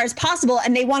get as far as possible.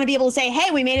 And they want to be able to say,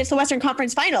 hey, we made it to the Western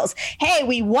Conference Finals. Hey,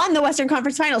 we won the Western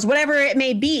Conference Finals, whatever it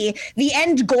may be. The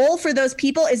end goal for those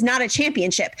people is not a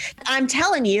championship. I'm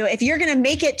telling you, if you're going to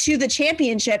make it to the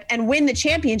championship and win the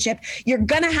championship, you're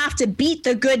going to have to beat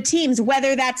the good teams,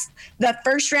 whether that's the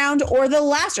first round or the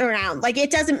last round. Like, it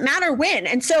doesn't matter when.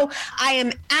 And so I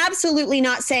am absolutely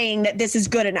not saying that this is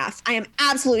good enough. I am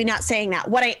absolutely not saying that.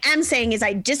 What I am saying is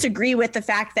I disagree with the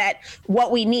fact that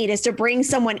what we need is to bring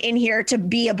someone in here to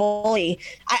be a bully.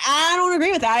 I don't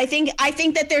agree with that. I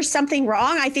think that there's something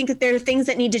wrong. I think that there are things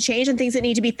that need to change and things that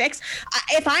need to be fixed.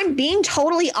 If I'm being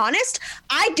totally honest,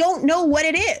 I don't know what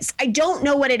it is. I don't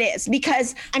know what it is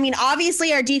because, I mean,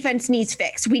 obviously our defense needs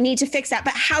fixed. We need to fix that.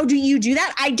 But how do you do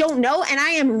that? I don't know. And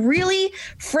I am really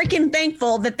freaking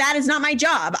thankful that that is not my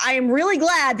job. I am really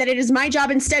glad that it is my job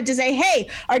instead to say, hey,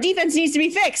 our defense needs to be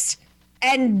fixed.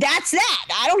 And that's that.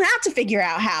 I don't have to figure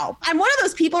out how. I'm one of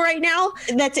those people right now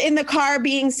that's in the car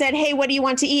being said, hey, what do you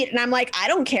want to eat? And I'm like, I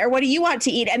don't care. What do you want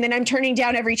to eat? And then I'm turning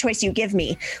down every choice you give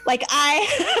me. Like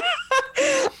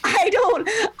I don't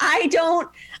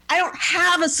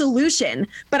have a solution,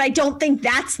 but I don't think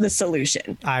that's the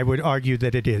solution. I would argue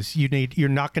that it is. You're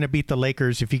not going to beat the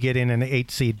Lakers if you get in an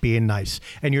 8th seed being nice,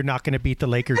 and you're not going to beat the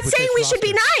Lakers. I'm not saying we should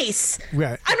be nice.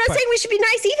 Right. I'm not saying we should be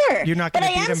nice either. You're not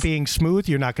going to beat them being smooth.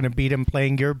 You're not going to beat them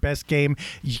playing your best game,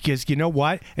 because you know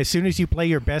what? As soon as you play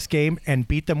your best game and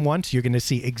beat them once, you're going to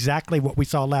see exactly what we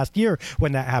saw last year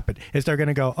when that happened. Is they're going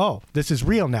to go, oh, this is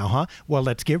real now, huh? Well,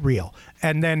 let's get real.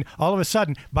 And then all of a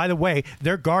sudden, by the way,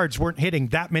 their guards weren't hitting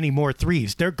that many more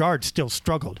threes. Their guards still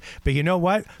struggled. But you know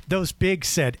what? Those bigs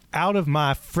said, out of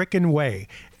my frickin' way.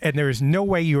 And there is no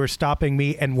way you are stopping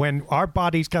me. And when our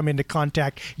bodies come into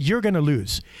contact, you're going to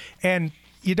lose. And,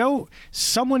 you know,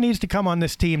 someone needs to come on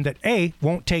this team that A,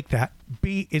 won't take that,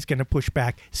 B, is going to push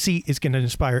back, C, is going to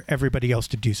inspire everybody else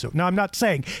to do so. Now, I'm not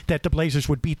saying that the Blazers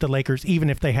would beat the Lakers even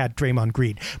if they had Draymond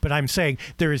Green, but I'm saying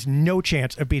there is no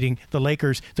chance of beating the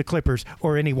Lakers, the Clippers,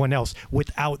 or anyone else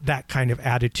without that kind of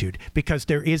attitude, because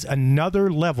there is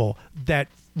another level that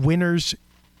winners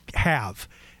have.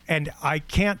 And I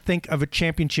can't think of a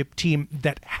championship team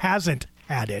that hasn't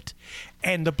had it,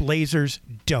 and the Blazers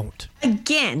don't.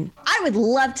 Again, I would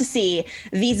love to see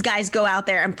these guys go out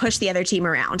there and push the other team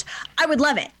around. I would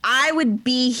love it. I would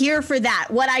be here for that.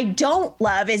 What I don't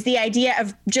love is the idea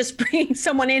of just bringing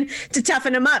someone in to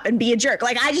toughen them up and be a jerk.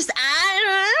 Like, I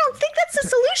don't think that's the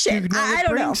solution. I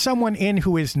don't know. Bring someone in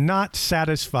who is not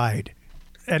satisfied.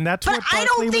 And that's what Barkley I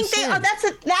don't think was they saying. are.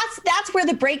 That's where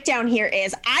the breakdown here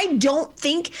is. I don't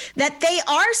think that they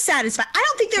are satisfied. I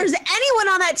don't think there's anyone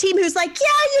on that team who's like,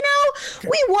 yeah, you know,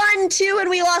 we won 2 and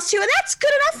we lost 2, and that's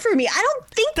good enough for me. I don't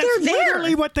think That's they're there.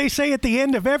 literally what they say at the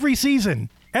end of every season.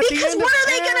 Because what are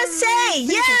they going to say?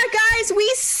 Yeah, guys, we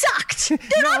sucked.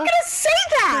 They're not going to say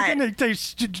that.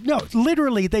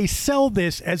 Literally, they sell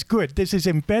this as good. This is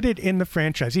embedded in the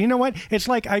franchise. You know what? It's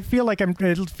like I feel like I'm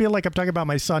talking about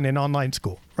my son in online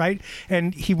school, right?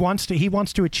 And he wants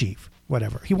to achieve.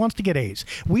 Whatever. He wants to get A's.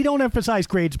 We don't emphasize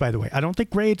grades, by the way. I don't think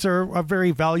grades are a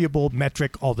very valuable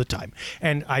metric all the time.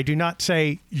 And I do not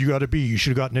say you got a B, you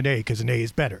should have gotten an A because an A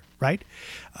is better, right?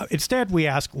 Instead, we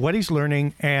ask what he's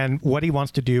learning and what he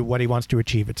wants to do, what he wants to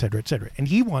achieve, et cetera, et cetera. And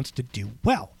he wants to do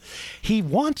well. He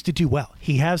wants to do well.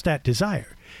 He has that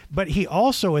desire. but he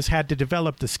also has had to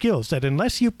develop the skills that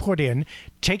unless you put in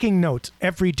taking notes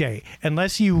every day,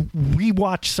 unless you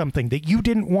rewatch something that you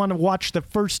didn't want to watch the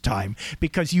first time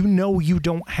because you know you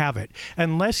don't have it,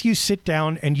 unless you sit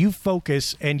down and you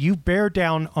focus and you bear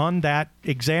down on that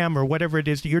exam or whatever it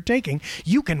is that you're taking,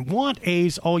 you can want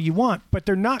A's all you want, but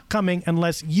they're not coming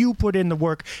unless you put in the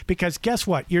work, because guess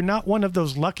what? You're not one of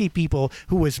those lucky people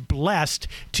who was blessed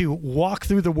to walk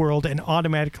through the world and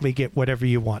automatically get whatever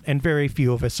you want, and very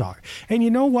few of us are. And you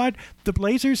know what? The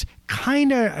Blazers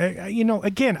kind of,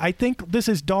 again, I think this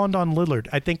has dawned on Lillard.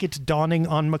 I think it's dawning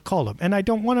on McCollum. And I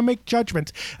don't want to make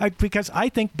judgments because I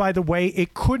think, by the way,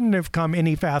 it couldn't have come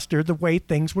any faster the way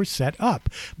things were set up.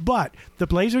 But the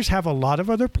Blazers have a lot of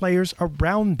other players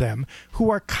around them who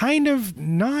are kind of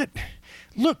not...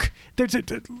 Look,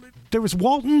 there was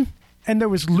Walton and there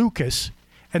was Lucas,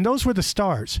 and those were the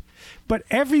stars. But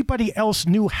everybody else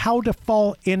knew how to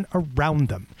fall in around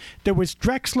them. There was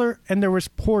Drexler and there was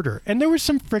Porter. And there was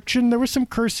some friction. There was some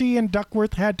Kersey, and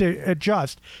Duckworth had to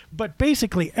adjust. But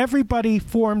basically, everybody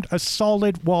formed a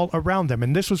solid wall around them.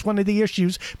 And this was one of the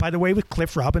issues, by the way, with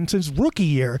Cliff Robinson's rookie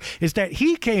year, is that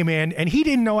he came in and he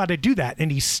didn't know how to do that.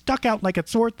 And he stuck out like a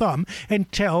sore thumb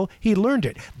until he learned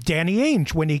it. Danny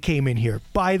Ainge, when he came in here,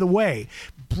 by the way,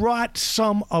 brought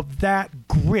some of that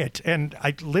grit, and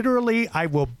I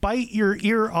will bite your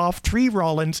ear off, Tree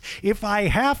Rollins, if I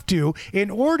have to, in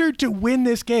order to win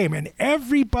this game. And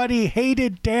everybody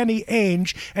hated Danny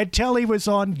Ainge until he was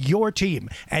on your team,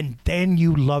 and then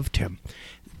you loved him.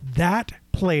 That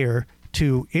player,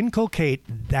 to inculcate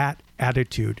that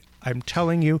attitude, I'm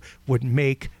telling you, would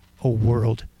make a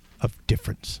world of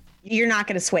difference. You're not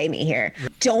going to sway me here.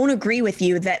 Don't agree with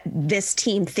you that this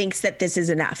team thinks that this is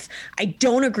enough. I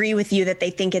don't agree with you that they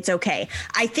think it's okay.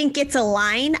 I think it's a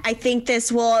line. I think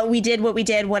we did what we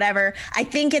did, whatever. I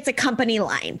think it's a company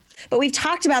line. But we've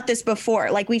talked about this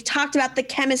before. Like, we've talked about the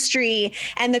chemistry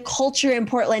and the culture in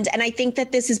Portland. And I think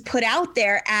that this is put out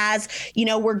there as,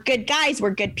 we're good guys.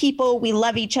 We're good people. We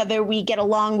love each other. We get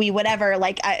along. We whatever.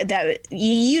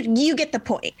 You get the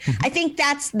point. I think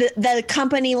that's the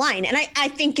company line. And I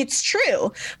think it's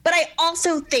true. But I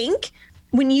also think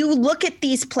when you look at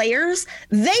these players,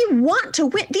 they want to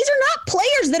win. These are not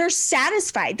players that are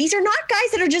satisfied. These are not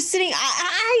guys that are just sitting.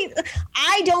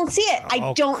 I don't see it.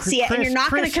 I don't see it. And you're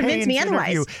not going to convince me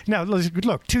otherwise. Now,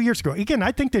 look, 2 years ago, again,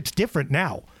 I think that's different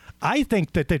now. I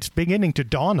think that it's beginning to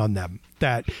dawn on them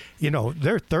that,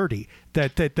 they're 30,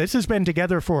 that this has been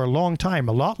together for a long time,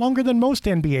 a lot longer than most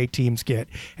NBA teams get,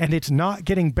 and it's not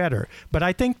getting better. But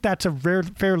I think that's a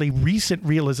fairly recent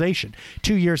realization.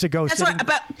 2 years ago.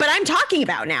 But I'm talking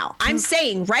about now. I'm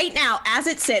saying right now, as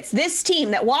it sits, this team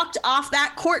that walked off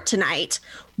that court tonight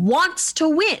wants to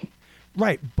win.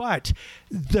 Right, but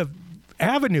the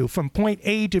avenue from point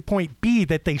A to point B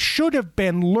that they should have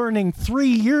been learning 3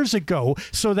 years ago,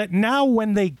 so that now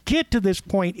when they get to this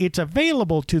point, it's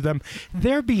available to them.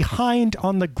 They're behind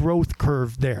on the growth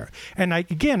curve there. And I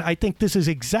think this is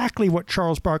exactly what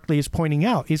Charles Barkley is pointing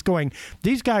out. He's going,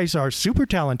 these guys are super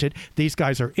talented. These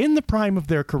guys are in the prime of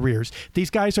their careers. These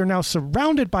guys are now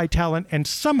surrounded by talent, and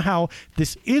somehow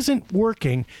this isn't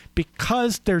working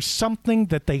because there's something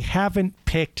that they haven't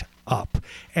picked up.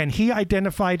 And he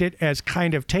identified it as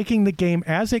kind of taking the game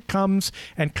as it comes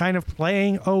and kind of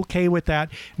playing okay with that.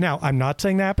 Now, I'm not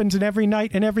saying that happens in every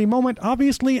night and every moment.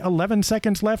 Obviously, 11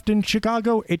 seconds left in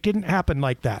Chicago, it didn't happen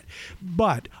like that.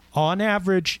 But on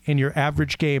average, in your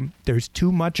average game, there's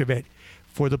too much of it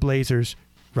for the Blazers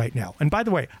right now. And by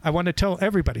the way, I want to tell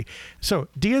everybody, so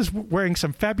Dia's wearing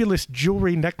some fabulous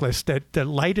jewelry necklace that the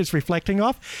light is reflecting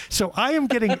off. So I am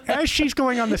getting, as she's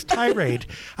going on this tirade,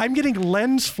 I'm getting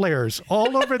lens flares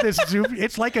all over this Zoom.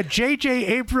 It's like a J.J.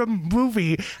 Abrams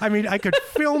movie. I mean, I could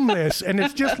film this, and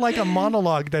it's just like a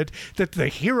monologue that the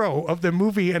hero of the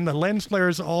movie, and the lens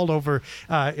flares all over.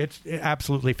 It's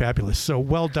absolutely fabulous. So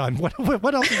well done.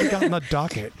 What else have you got on the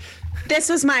docket? This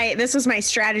was my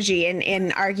strategy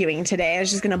in arguing today. I was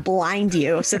just going to blind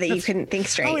you so that you couldn't think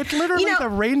straight. Oh, it's literally the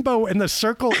rainbow and the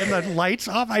circle and the lights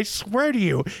off. I swear to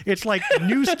you, it's like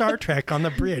new Star Trek on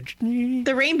the bridge.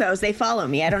 The rainbows, they follow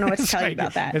me. I don't know what to tell you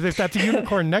about that. If that's a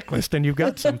unicorn necklace, then you've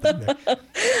got something there.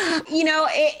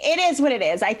 It is what it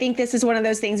is. I think this is one of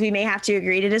those things we may have to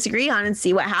agree to disagree on and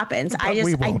see what happens. But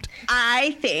we won't.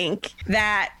 I think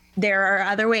that there are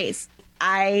other ways.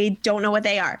 I don't know what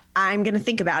they are. I'm going to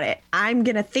think about it. I'm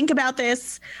going to think about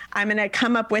this. I'm going to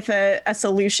come up with a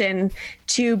solution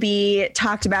to be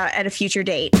talked about at a future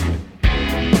date.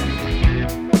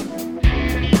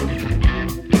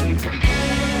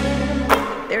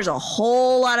 There's a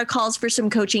whole lot of calls for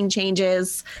some coaching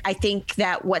changes. I think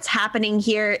that what's happening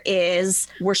here is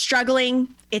we're struggling.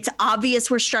 It's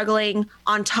obvious we're struggling.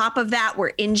 On top of that,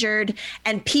 we're injured,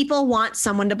 and people want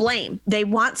someone to blame. They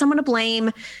want someone to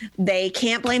blame. They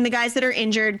can't blame the guys that are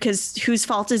injured because whose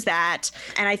fault is that?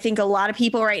 And I think a lot of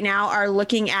people right now are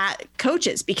looking at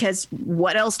coaches because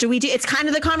what else do we do? It's kind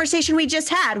of the conversation we just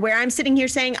had where I'm sitting here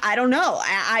saying, I don't know.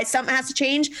 Something has to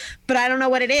change, but I don't know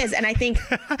what it is. And I think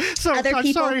other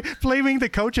people... Sorry, blaming the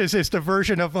coaches is the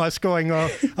version of us going, oh,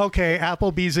 okay,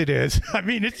 Applebee's it is. I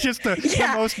mean, it's just the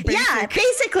most basic... Yeah,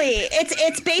 basically.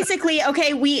 It's basically,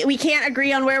 okay, we can't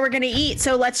agree on where we're going to eat,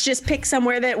 so let's just pick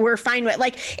somewhere that we're fine with.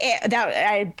 Like, that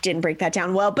I didn't break that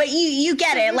down well, but you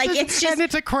get it. Like, it's just... And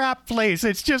it's a crap place.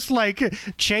 It's just like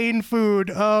chain food.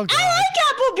 Oh, God. I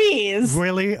like Applebee's.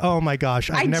 Really? Oh, my gosh.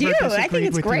 I do. I think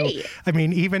it's great. You. I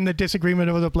mean, even the disagreement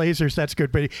over the Blazers, that's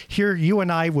good. But here, you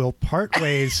and I will part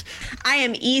ways. I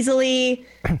am easily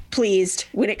pleased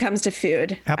when it comes to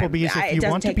food. Applebee's, if you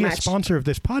want to be a sponsor of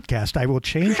this podcast, I will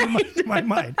change my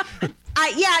mind.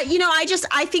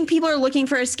 I think people are looking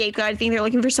for a scapegoat. I think they're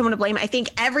looking for someone to blame. I think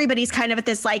everybody's kind of at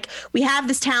this, like, we have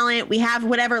this talent, we have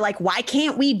whatever, like, why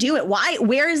can't we do it?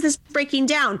 Where is this breaking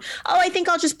down? Oh, I think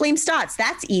I'll just blame Stotts.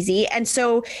 That's easy. And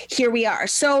so here we are.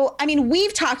 So, I mean,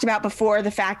 we've talked about before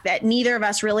the fact that neither of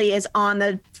us really is on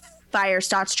the fire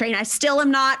Stotts train. I still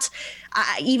am not.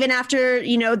 Even after,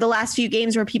 the last few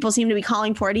games where people seem to be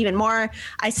calling for it even more,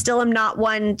 I still am not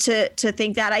one to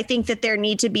think that. I think that there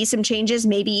need to be some changes,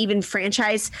 maybe even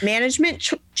franchise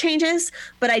management changes,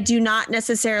 but I do not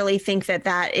necessarily think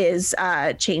that is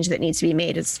a change that needs to be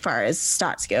made as far as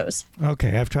Stotts goes.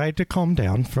 Okay, I've tried to calm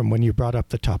down from when you brought up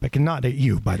the topic, and not at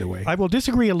you, by the way. I will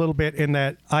disagree a little bit in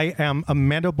that I am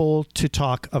amenable to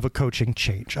talk of a coaching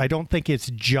change. I don't think it's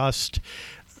just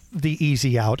the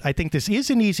easy out. I think this is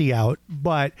an easy out,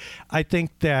 but I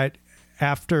think that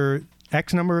after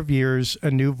X number of years,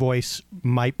 a new voice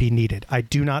might be needed. I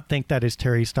do not think that is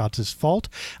Terry Stotts' fault.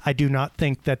 I do not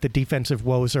think that the defensive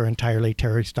woes are entirely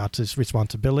Terry Stotts'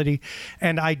 responsibility.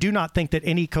 And I do not think that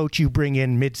any coach you bring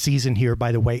in mid-season here,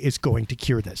 by the way, is going to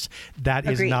cure this. That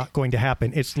Agreed. Is not going to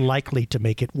happen. It's likely to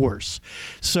make it worse.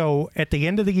 So at the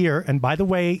end of the year, and by the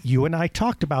way, you and I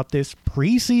talked about this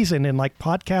pre-season in like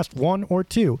podcast 1 or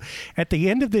 2. At the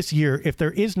end of this year, if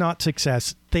there is not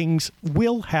success, things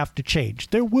will have to change.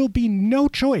 There will be no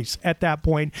choice at that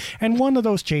point. And one of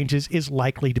those changes is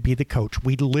likely to be the coach.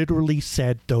 We literally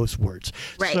said those words.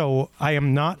 Right. So I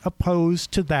am not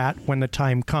opposed to that when the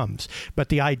time comes. But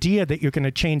the idea that you're going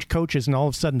to change coaches and all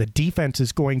of a sudden the defense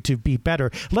is going to be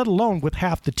better, let alone with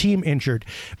half the team injured,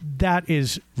 that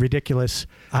is ridiculous.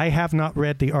 I have not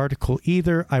read the article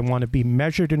either. I want to be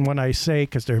measured in what I say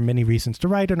because there are many reasons to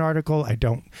write an article.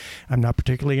 I'm not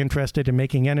particularly interested in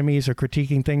making enemies or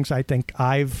critiquing things. I think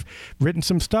I've written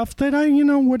some stuff that I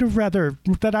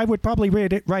would probably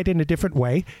write in a different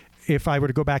way if I were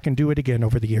to go back and do it again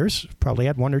over the years. Probably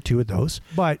had 1 or 2 of those.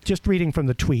 But just reading from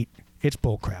the tweet, it's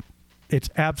bullcrap. It's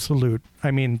absolute.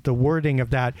 I mean, the wording of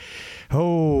that,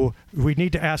 we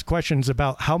need to ask questions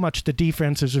about how much the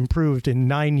defense has improved in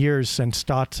 9 years since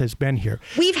Stotts has been here.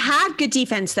 We've had good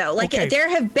defense, though. Like, okay.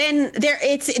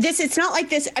 It's not like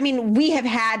this. I mean, we have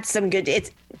had some good.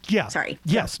 Yeah. Sorry.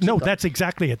 Yes. No, that's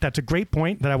exactly it. That's a great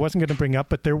point that I wasn't going to bring up,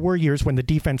 but there were years when the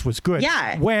defense was good.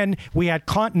 Yeah. When we had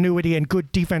continuity and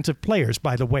good defensive players,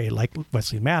 by the way, like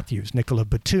Wesley Matthews, Nicola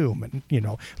Batum, and,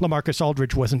 LaMarcus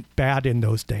Aldridge wasn't bad in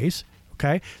those days.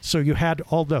 Okay. So you had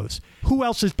all those. Who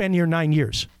else has been here 9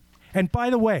 years? And by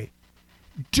the way,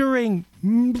 during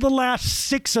the last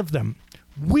 6 of them,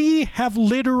 we have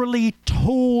literally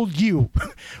told you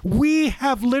real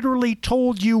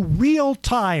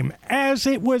time as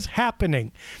it was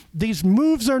happening. These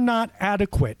moves are not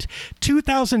adequate.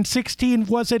 2016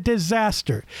 was a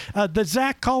disaster. The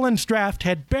Zach Collins draft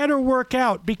had better work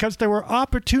out because there were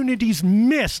opportunities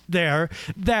missed there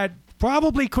that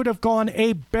probably could have gone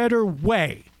a better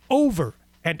way over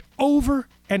and over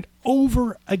and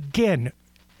over again.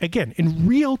 Again, in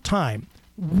real time.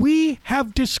 We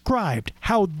have described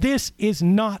how this is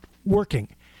not working.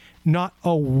 Not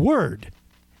a word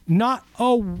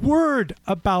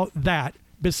about that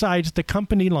besides the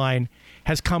company line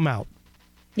has come out.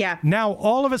 Yeah. Now,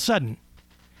 all of a sudden,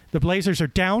 the Blazers are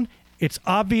down. It's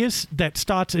obvious that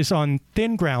Stotts is on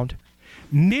thin ground.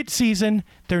 Mid-season,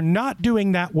 they're not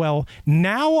doing that well.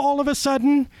 Now, all of a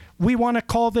sudden, we want to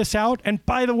call this out. And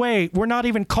by the way, we're not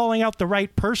even calling out the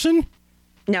right person.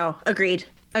 No, agreed.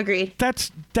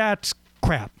 That's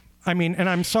crap. I mean, and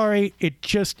I'm sorry, it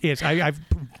just is. I've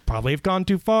probably have gone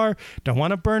too far. Don't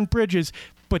want to burn bridges,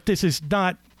 but this is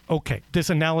not okay. This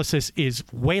analysis is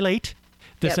way late.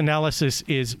 This analysis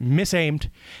is misaimed,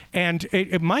 and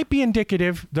it might be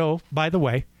indicative, though, by the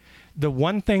way, The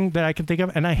one thing that I can think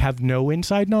of, and I have no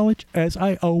inside knowledge, as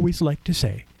I always like to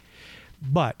say,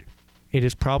 but it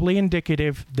is probably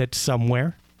indicative that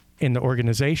somewhere in the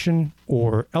organization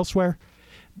or elsewhere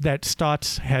that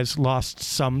Stotts has lost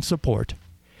some support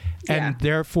and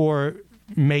therefore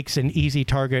makes an easy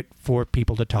target for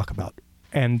people to talk about.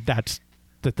 And that's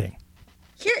the thing.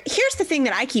 Here's the thing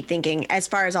that I keep thinking as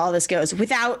far as all this goes,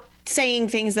 without saying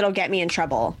things that'll get me in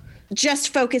trouble, just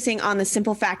focusing on the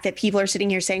simple fact that people are sitting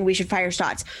here saying we should fire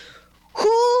Stotts.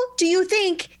 Who do you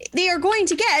think they are going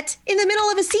to get in the middle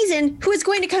of a season who is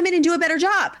going to come in and do a better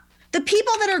job? The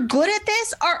people that are good at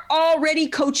this are already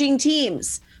coaching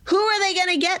teams. Who are they going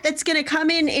to get that's going to come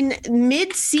in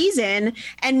mid-season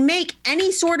and make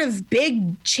any sort of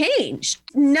big change?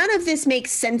 None of this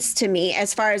makes sense to me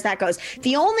as far as that goes.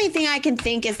 The only thing I can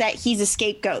think is that he's a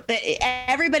scapegoat. That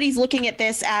everybody's looking at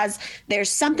this as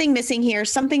there's something missing here.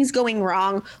 Something's going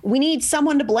wrong. We need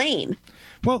someone to blame.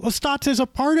 Well, Stotts is a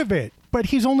part of it, but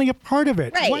he's only a part of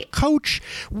it. Right. What coach?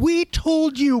 We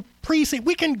told you pre-season.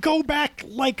 We can go back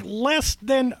like less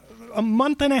than a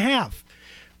month and a half.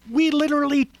 We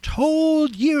literally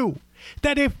told you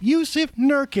that if Jusuf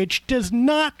Nurkic does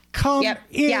not come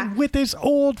with his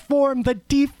old form, the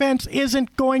defense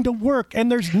isn't going to work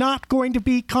and there's not going to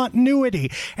be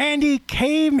continuity. And he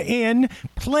came in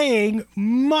playing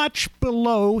much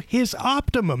below his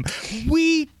optimum.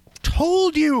 We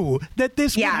told you that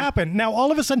this would happen. Now,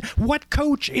 all of a sudden, what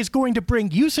coach is going to bring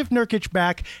Jusuf Nurkic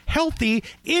back healthy,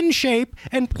 in shape,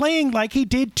 and playing like he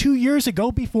did 2 years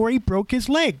ago before he broke his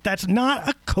leg? That's not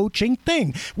a coaching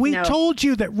thing. We told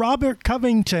you that Robert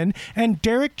Covington and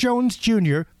Derek Jones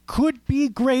Jr. could be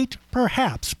great,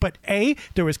 perhaps. But A,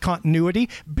 there was continuity.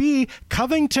 B,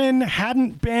 Covington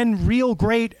hadn't been real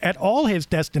great at all his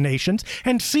destinations.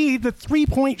 And C, the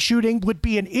three-point shooting would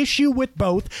be an issue with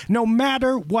both no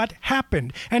matter what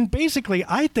happened. And basically,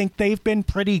 I think they've been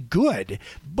pretty good.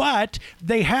 But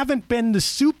they haven't been the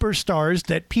superstars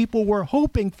that people were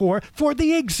hoping for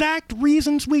the exact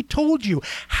reasons we told you.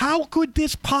 How could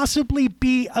this possibly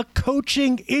be a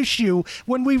coaching issue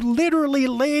when we've literally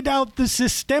laid out the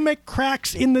systemic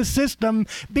cracks in the system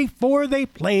before they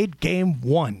played game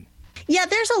one? Yeah,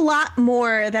 there's a lot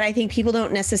more that I think people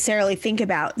don't necessarily think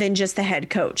about than just the head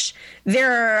coach.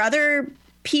 There are other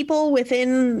people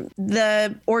within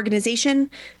the organization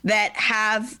that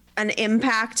have an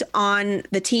impact on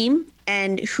the team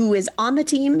and who is on the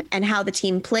team and how the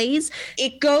team plays.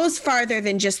 It goes farther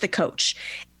than just the coach,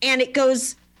 and it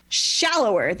goes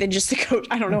shallower than just the coach.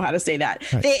 I don't know how to say that.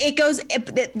 Right.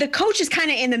 The coach is kind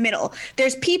of in the middle.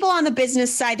 There's people on the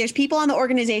business side. There's people on the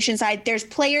organization side. There's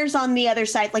players on the other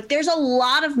side. Like, there's a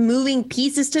lot of moving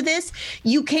pieces to this.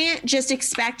 You can't just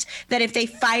expect that if they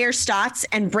fire Stotts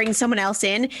and bring someone else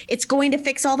in, it's going to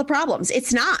fix all the problems.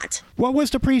 It's not. What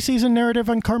was the preseason narrative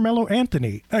on Carmelo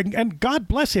Anthony? And God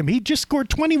bless him. He just scored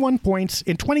 21 points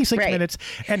in 26 minutes.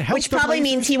 And which probably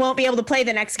means he won't be able to play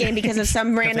the next game because of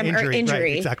some random injury.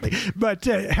 Right, exactly. But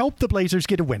help the Blazers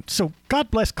get a win. So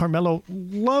God bless Carmelo.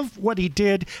 Love what he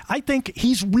did. I think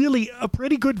he's really a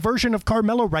pretty good version of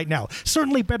Carmelo right now.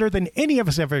 Certainly better than any of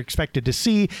us ever expected to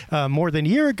see more than a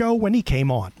year ago when he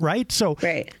came on, right? So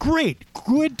great.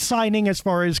 Good signing as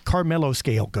far as Carmelo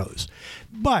scale goes.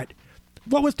 But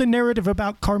what was the narrative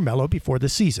about Carmelo before the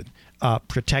season?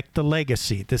 Protect the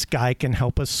legacy. This guy can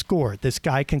help us score. This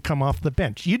guy can come off the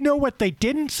bench. You know what they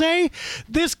didn't say?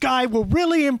 This guy will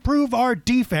really improve our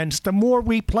defense the more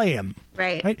we play him.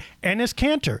 Right. Enes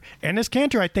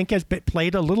Kanter, I think, has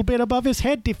played a little bit above his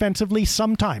head defensively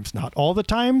sometimes. Not all the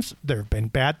times. There have been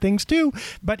bad things too,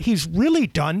 but he's really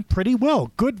done pretty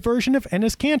well. Good version of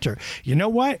Enes Kanter. You know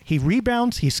what? He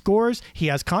rebounds, he scores, he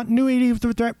has continuity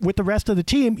with the rest of the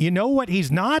team. You know what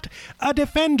he's not? A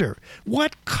defender.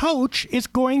 What coach is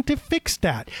going to fix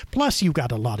that? Plus, you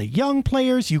got a lot of young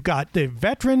players. You got the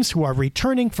veterans who are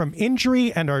returning from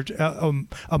injury and are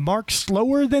a mark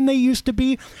slower than they used to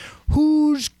be.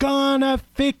 Who's gonna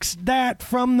fix that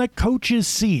from the coach's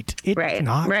seat? It's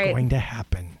not going to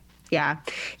happen. Yeah.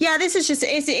 This is just,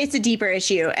 it's a deeper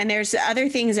issue, and there's other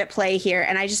things at play here,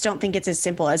 and I just don't think it's as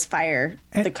simple as fire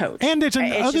the coach. And there's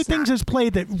other things at play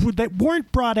that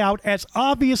weren't brought out as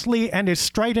obviously and as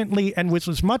stridently and with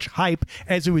as much hype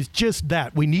as it was just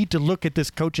that. We need to look at this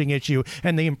coaching issue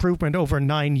and the improvement over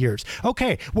 9 years.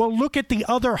 Okay, well, look at the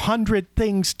other 100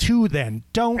 things too then.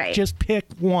 Don't just pick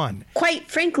one. Quite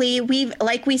frankly,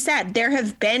 like we said, there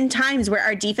have been times where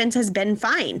our defense has been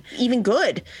fine, even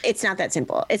good. It's not that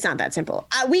simple. It's not that simple.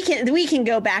 We can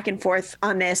go back and forth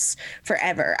on this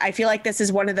forever. I feel like this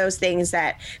is one of those things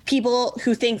that people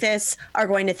who think this are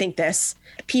going to think this.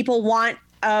 People want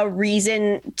a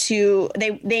reason to,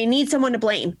 they need someone to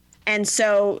blame. And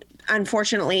so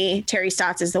unfortunately, Terry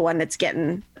Stotts is the one that's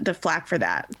getting the flack for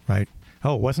that. Right.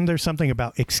 Oh, wasn't there something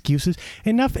about excuses?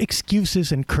 Enough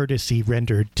excuses and courtesy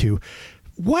rendered to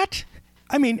what?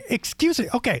 I mean, excuses.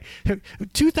 Okay,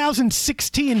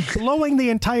 2016 blowing the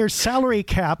entire salary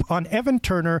cap on Evan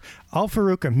Turner,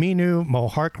 Al-Farouq Aminu, Mo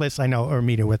Harkless. I know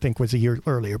Aminu, I think, was a year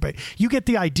earlier, but you get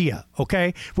the idea,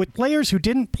 okay? With players who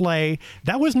didn't play,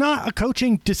 that was not a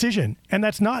coaching decision, and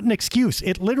that's not an excuse.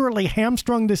 It literally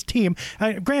hamstrung this team.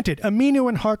 Granted, Aminu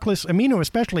and Harkless, Aminu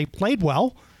especially, played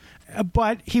well,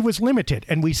 but he was limited,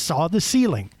 and we saw the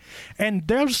ceiling. And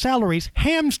their salaries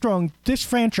hamstrung this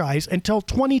franchise until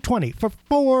 2020 for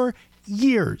 4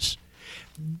 years.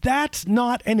 That's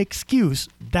not an excuse.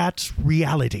 That's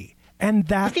reality. And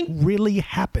that really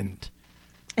happened.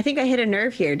 I think I hit a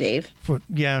nerve here, Dave.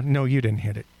 No, you didn't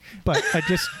hit it. But I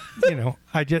just,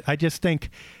 I just think,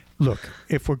 look,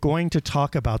 if we're going to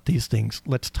talk about these things,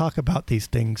 let's talk about these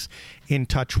things in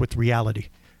touch with reality,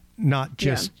 not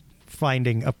just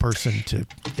finding a person to,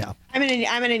 I'm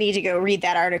gonna need to go read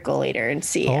that article later and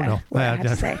see. What I have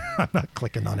to say. I'm not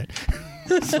clicking on it.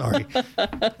 Sorry.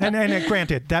 And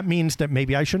granted, that means that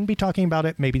maybe I shouldn't be talking about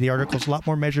it. Maybe the article's a lot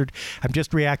more measured. I'm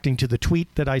just reacting to the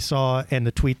tweet that I saw, and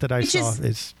the tweet that I saw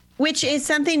is. Which is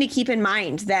something to keep in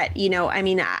mind that,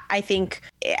 I think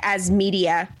as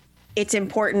media, it's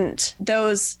important.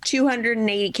 Those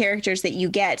 280 characters that you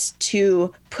get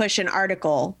to push an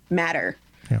article matter.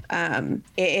 Yeah.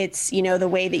 It's, the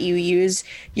way that you use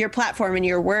your platform and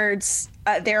your words.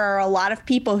 There are a lot of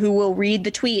people who will read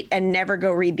the tweet and never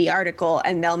go read the article,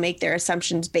 and they'll make their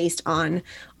assumptions based on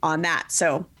that.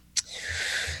 So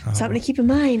something to keep in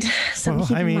mind.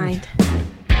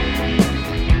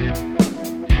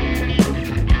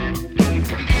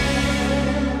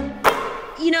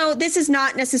 This is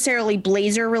not necessarily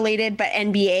Blazer related, but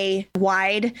NBA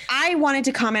wide. I wanted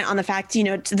to comment on the fact,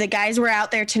 the guys were out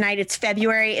there tonight. It's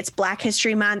February. It's Black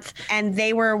History Month. And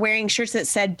they were wearing shirts that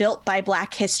said built by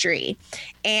Black History.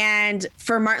 And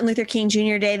for Martin Luther King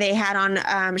Jr. Day, they had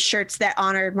on shirts that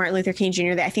honored Martin Luther King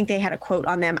Jr. I think they had a quote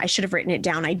on them. I should have written it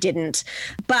down. I didn't.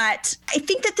 But I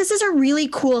think that this is a really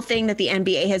cool thing that the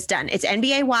NBA has done. It's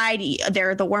NBA wide.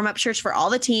 They're the warm-up shirts for all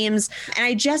the teams. And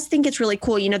I just think it's really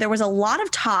cool. There was a lot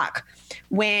of talk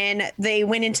when they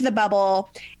went into the bubble,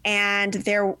 and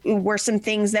there were some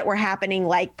things that were happening,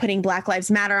 like putting Black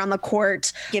Lives Matter on the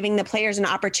court, giving the players an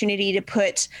opportunity to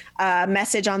put a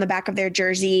message on the back of their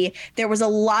jersey. There was a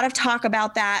lot of talk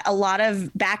about that, a lot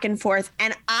of back and forth.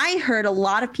 And I heard a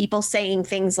lot of people saying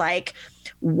things like,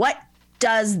 what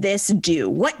does this do?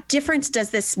 What difference does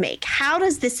this make? How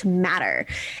does this matter?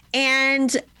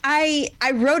 And I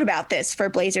wrote about this for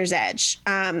Blazers Edge.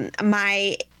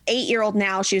 My 8-year-old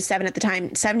now, she was 7 at the time,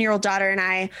 7-year-old daughter and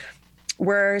I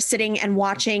were sitting and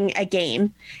watching a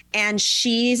game, and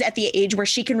she's at the age where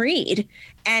she can read,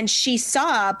 and she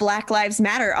saw Black Lives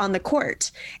Matter on the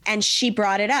court, and she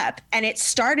brought it up, and it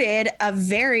started a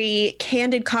very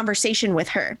candid conversation with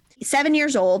her. 7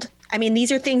 years old. I mean,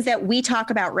 these are things that we talk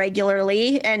about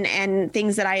regularly and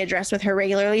things that I address with her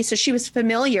regularly. So she was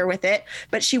familiar with it,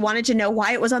 but she wanted to know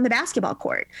why it was on the basketball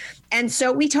court. And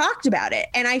so we talked about it.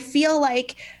 And I feel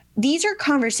like these are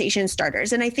conversation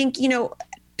starters. And I think,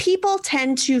 people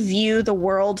tend to view the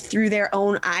world through their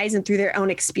own eyes and through their own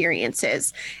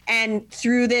experiences, and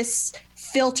through this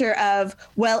filter of,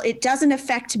 well, it doesn't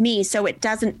affect me, so it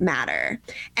doesn't matter.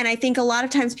 And I think a lot of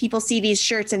times people see these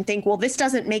shirts and think, well, this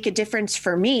doesn't make a difference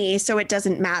for me, so it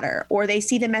doesn't matter. Or they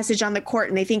see the message on the court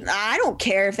and they think, I don't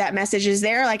care if that message is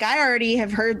there. Like, I already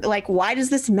have heard, like, why does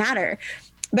this matter?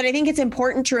 But I think it's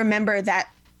important to remember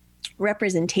that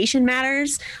representation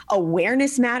matters,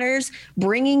 awareness matters,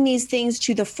 bringing these things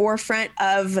to the forefront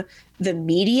of the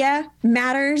media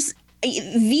matters.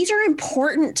 These are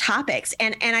important topics.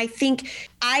 And I think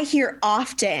I hear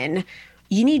often,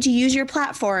 you need to use your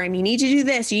platform. You need to do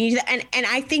this. You need to, and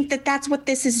I think that that's what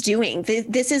this is doing.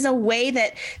 This is a way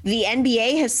that the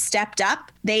NBA has stepped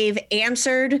up. They've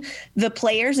answered the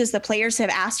players as the players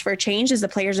have asked for change, as the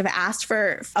players have asked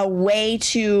for a way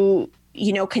to,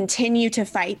 continue to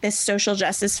fight this social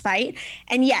justice fight.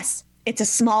 And yes, it's a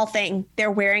small thing.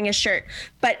 They're wearing a shirt.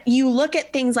 But you look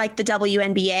at things like the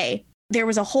WNBA. There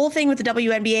was a whole thing with the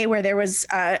WNBA where there was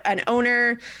an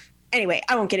owner. Anyway,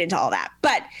 I won't get into all that.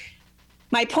 But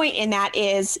my point in that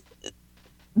is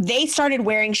they started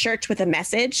wearing shirts with a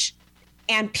message,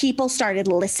 and people started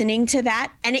listening to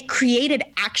that, and it created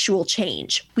actual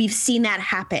change. We've seen that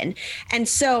happen. And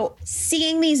so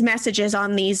seeing these messages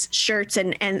on these shirts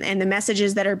and the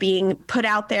messages that are being put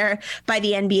out there by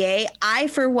the NBA, I,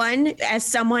 for one, as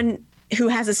someone who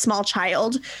has a small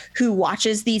child who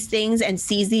watches these things and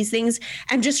sees these things,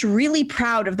 I'm just really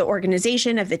proud of the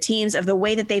organization, of the teams, of the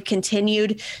way that they've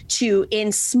continued to,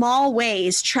 in small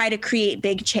ways, try to create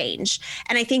big change.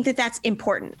 And I think that that's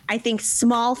important. I think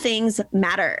small things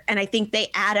matter, and I think they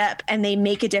add up and they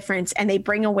make a difference and they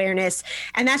bring awareness.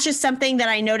 And that's just something that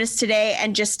I noticed today,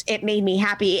 and just, it made me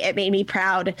happy. It made me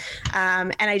proud.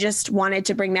 And I just wanted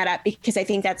to bring that up because I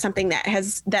think that's something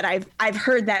that I've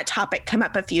heard that topic come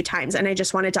up a few times, and I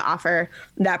just wanted to offer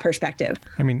that perspective.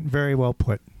 I mean, very well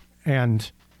put.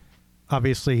 And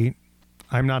obviously,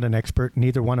 I'm not an expert.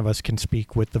 Neither one of us can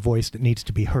speak with the voice that needs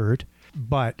to be heard.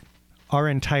 But our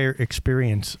entire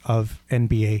experience of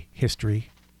NBA history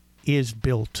is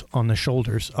built on the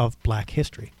shoulders of Black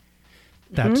history.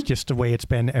 That's just the way it's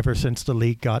been ever since the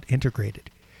league got integrated.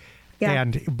 Yeah.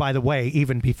 And by the way,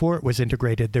 even before it was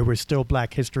integrated, there was still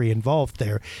Black history involved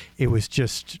there. It was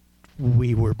just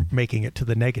we were making it to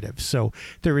the negative. So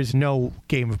there is no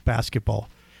game of basketball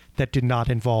that did not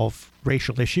involve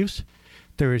racial issues.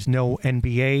 There is no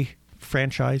NBA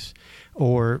franchise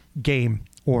or game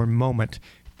or moment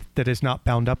that is not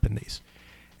bound up in these.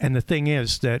 And the thing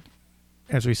is that,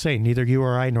 as we say, neither you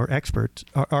or I nor experts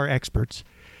are experts.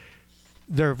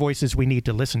 There are voices we need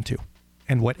to listen to.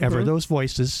 And whatever those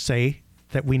voices say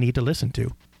that we need to listen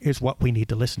to is what we need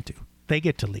to listen to. They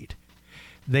get to lead.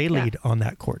 They lead on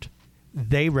that court.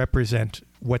 They represent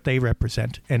what they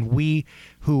represent. And we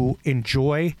who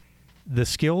enjoy the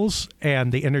skills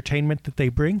and the entertainment that they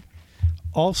bring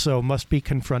also must be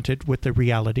confronted with the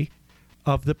reality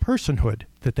of the personhood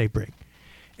that they bring.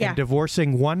 Yeah. And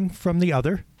divorcing one from the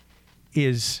other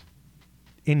is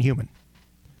inhuman.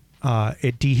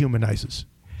 It dehumanizes.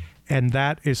 And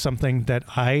that is something that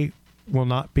I will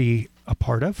not be a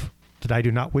part of, that I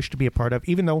do not wish to be a part of,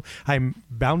 even though I'm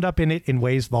bound up in it in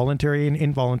ways voluntary and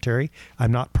involuntary.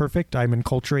 I'm not perfect. I'm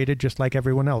enculturated just like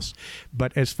everyone else.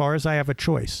 But as far as I have a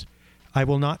choice, I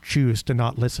will not choose to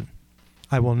not listen.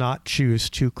 I will not choose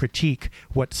to critique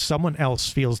what someone else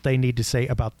feels they need to say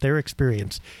about their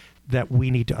experience that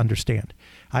we need to understand.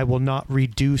 I will not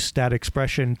reduce that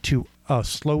expression to a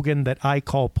slogan that I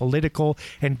call political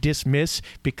and dismiss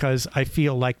because I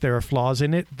feel like there are flaws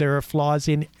in it. There are flaws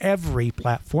in every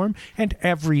platform and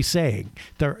every saying.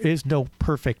 There is no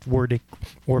perfect wording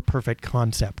or perfect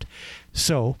concept.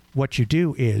 So what you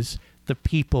do is the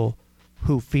people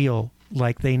who feel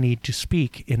like they need to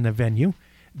speak in the venue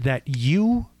that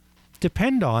you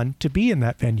depend on to be in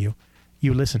that venue,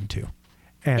 you listen to.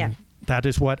 And that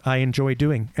is what I enjoy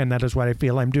doing. And that is what I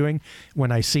feel I'm doing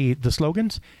when I see the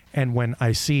slogans and when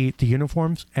I see the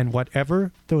uniforms and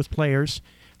whatever those players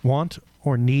want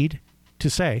or need to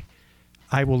say,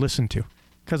 I will listen to.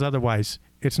 Because otherwise,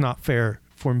 it's not fair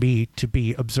for me to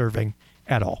be observing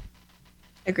at all.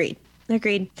 Agreed.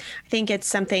 I think it's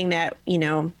something that,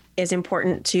 is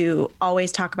important to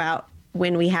always talk about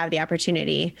when we have the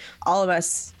opportunity. All of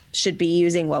us should be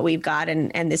using what we've got,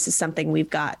 and this is something we've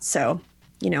got. So,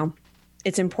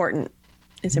 it's important.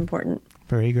 It's important.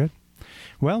 Very good.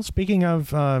 Well, speaking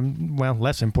of,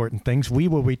 less important things, we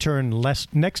will return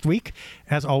next week,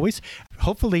 as always.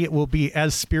 Hopefully it will be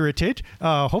as spirited.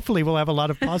 Hopefully we'll have a lot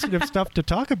of positive stuff to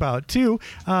talk about, too.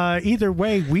 Either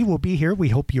way, we will be here. We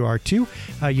hope you are, too.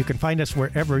 You can find us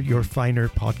wherever your finer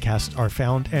podcasts are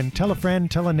found. And tell a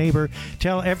friend, tell a neighbor,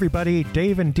 tell everybody,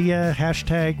 Dave and Dia,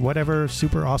 hashtag whatever,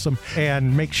 super awesome.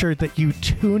 And make sure that you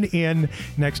tune in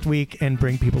next week and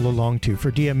bring people along, too. For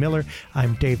Dia Miller,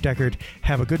 I'm Dave Deckard.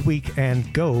 Have a good week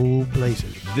and go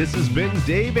Blazers. This has been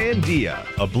Dave and Dia,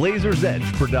 a Blazers Edge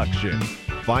production.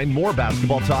 Find more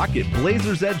basketball talk at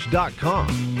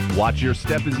blazersedge.com. Watch your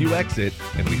step as you exit,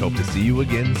 and we hope to see you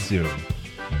again soon.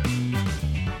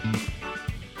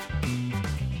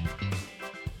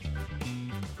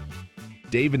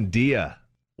 Dave and Dia,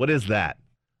 what is that?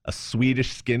 A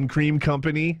Swedish skin cream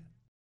company?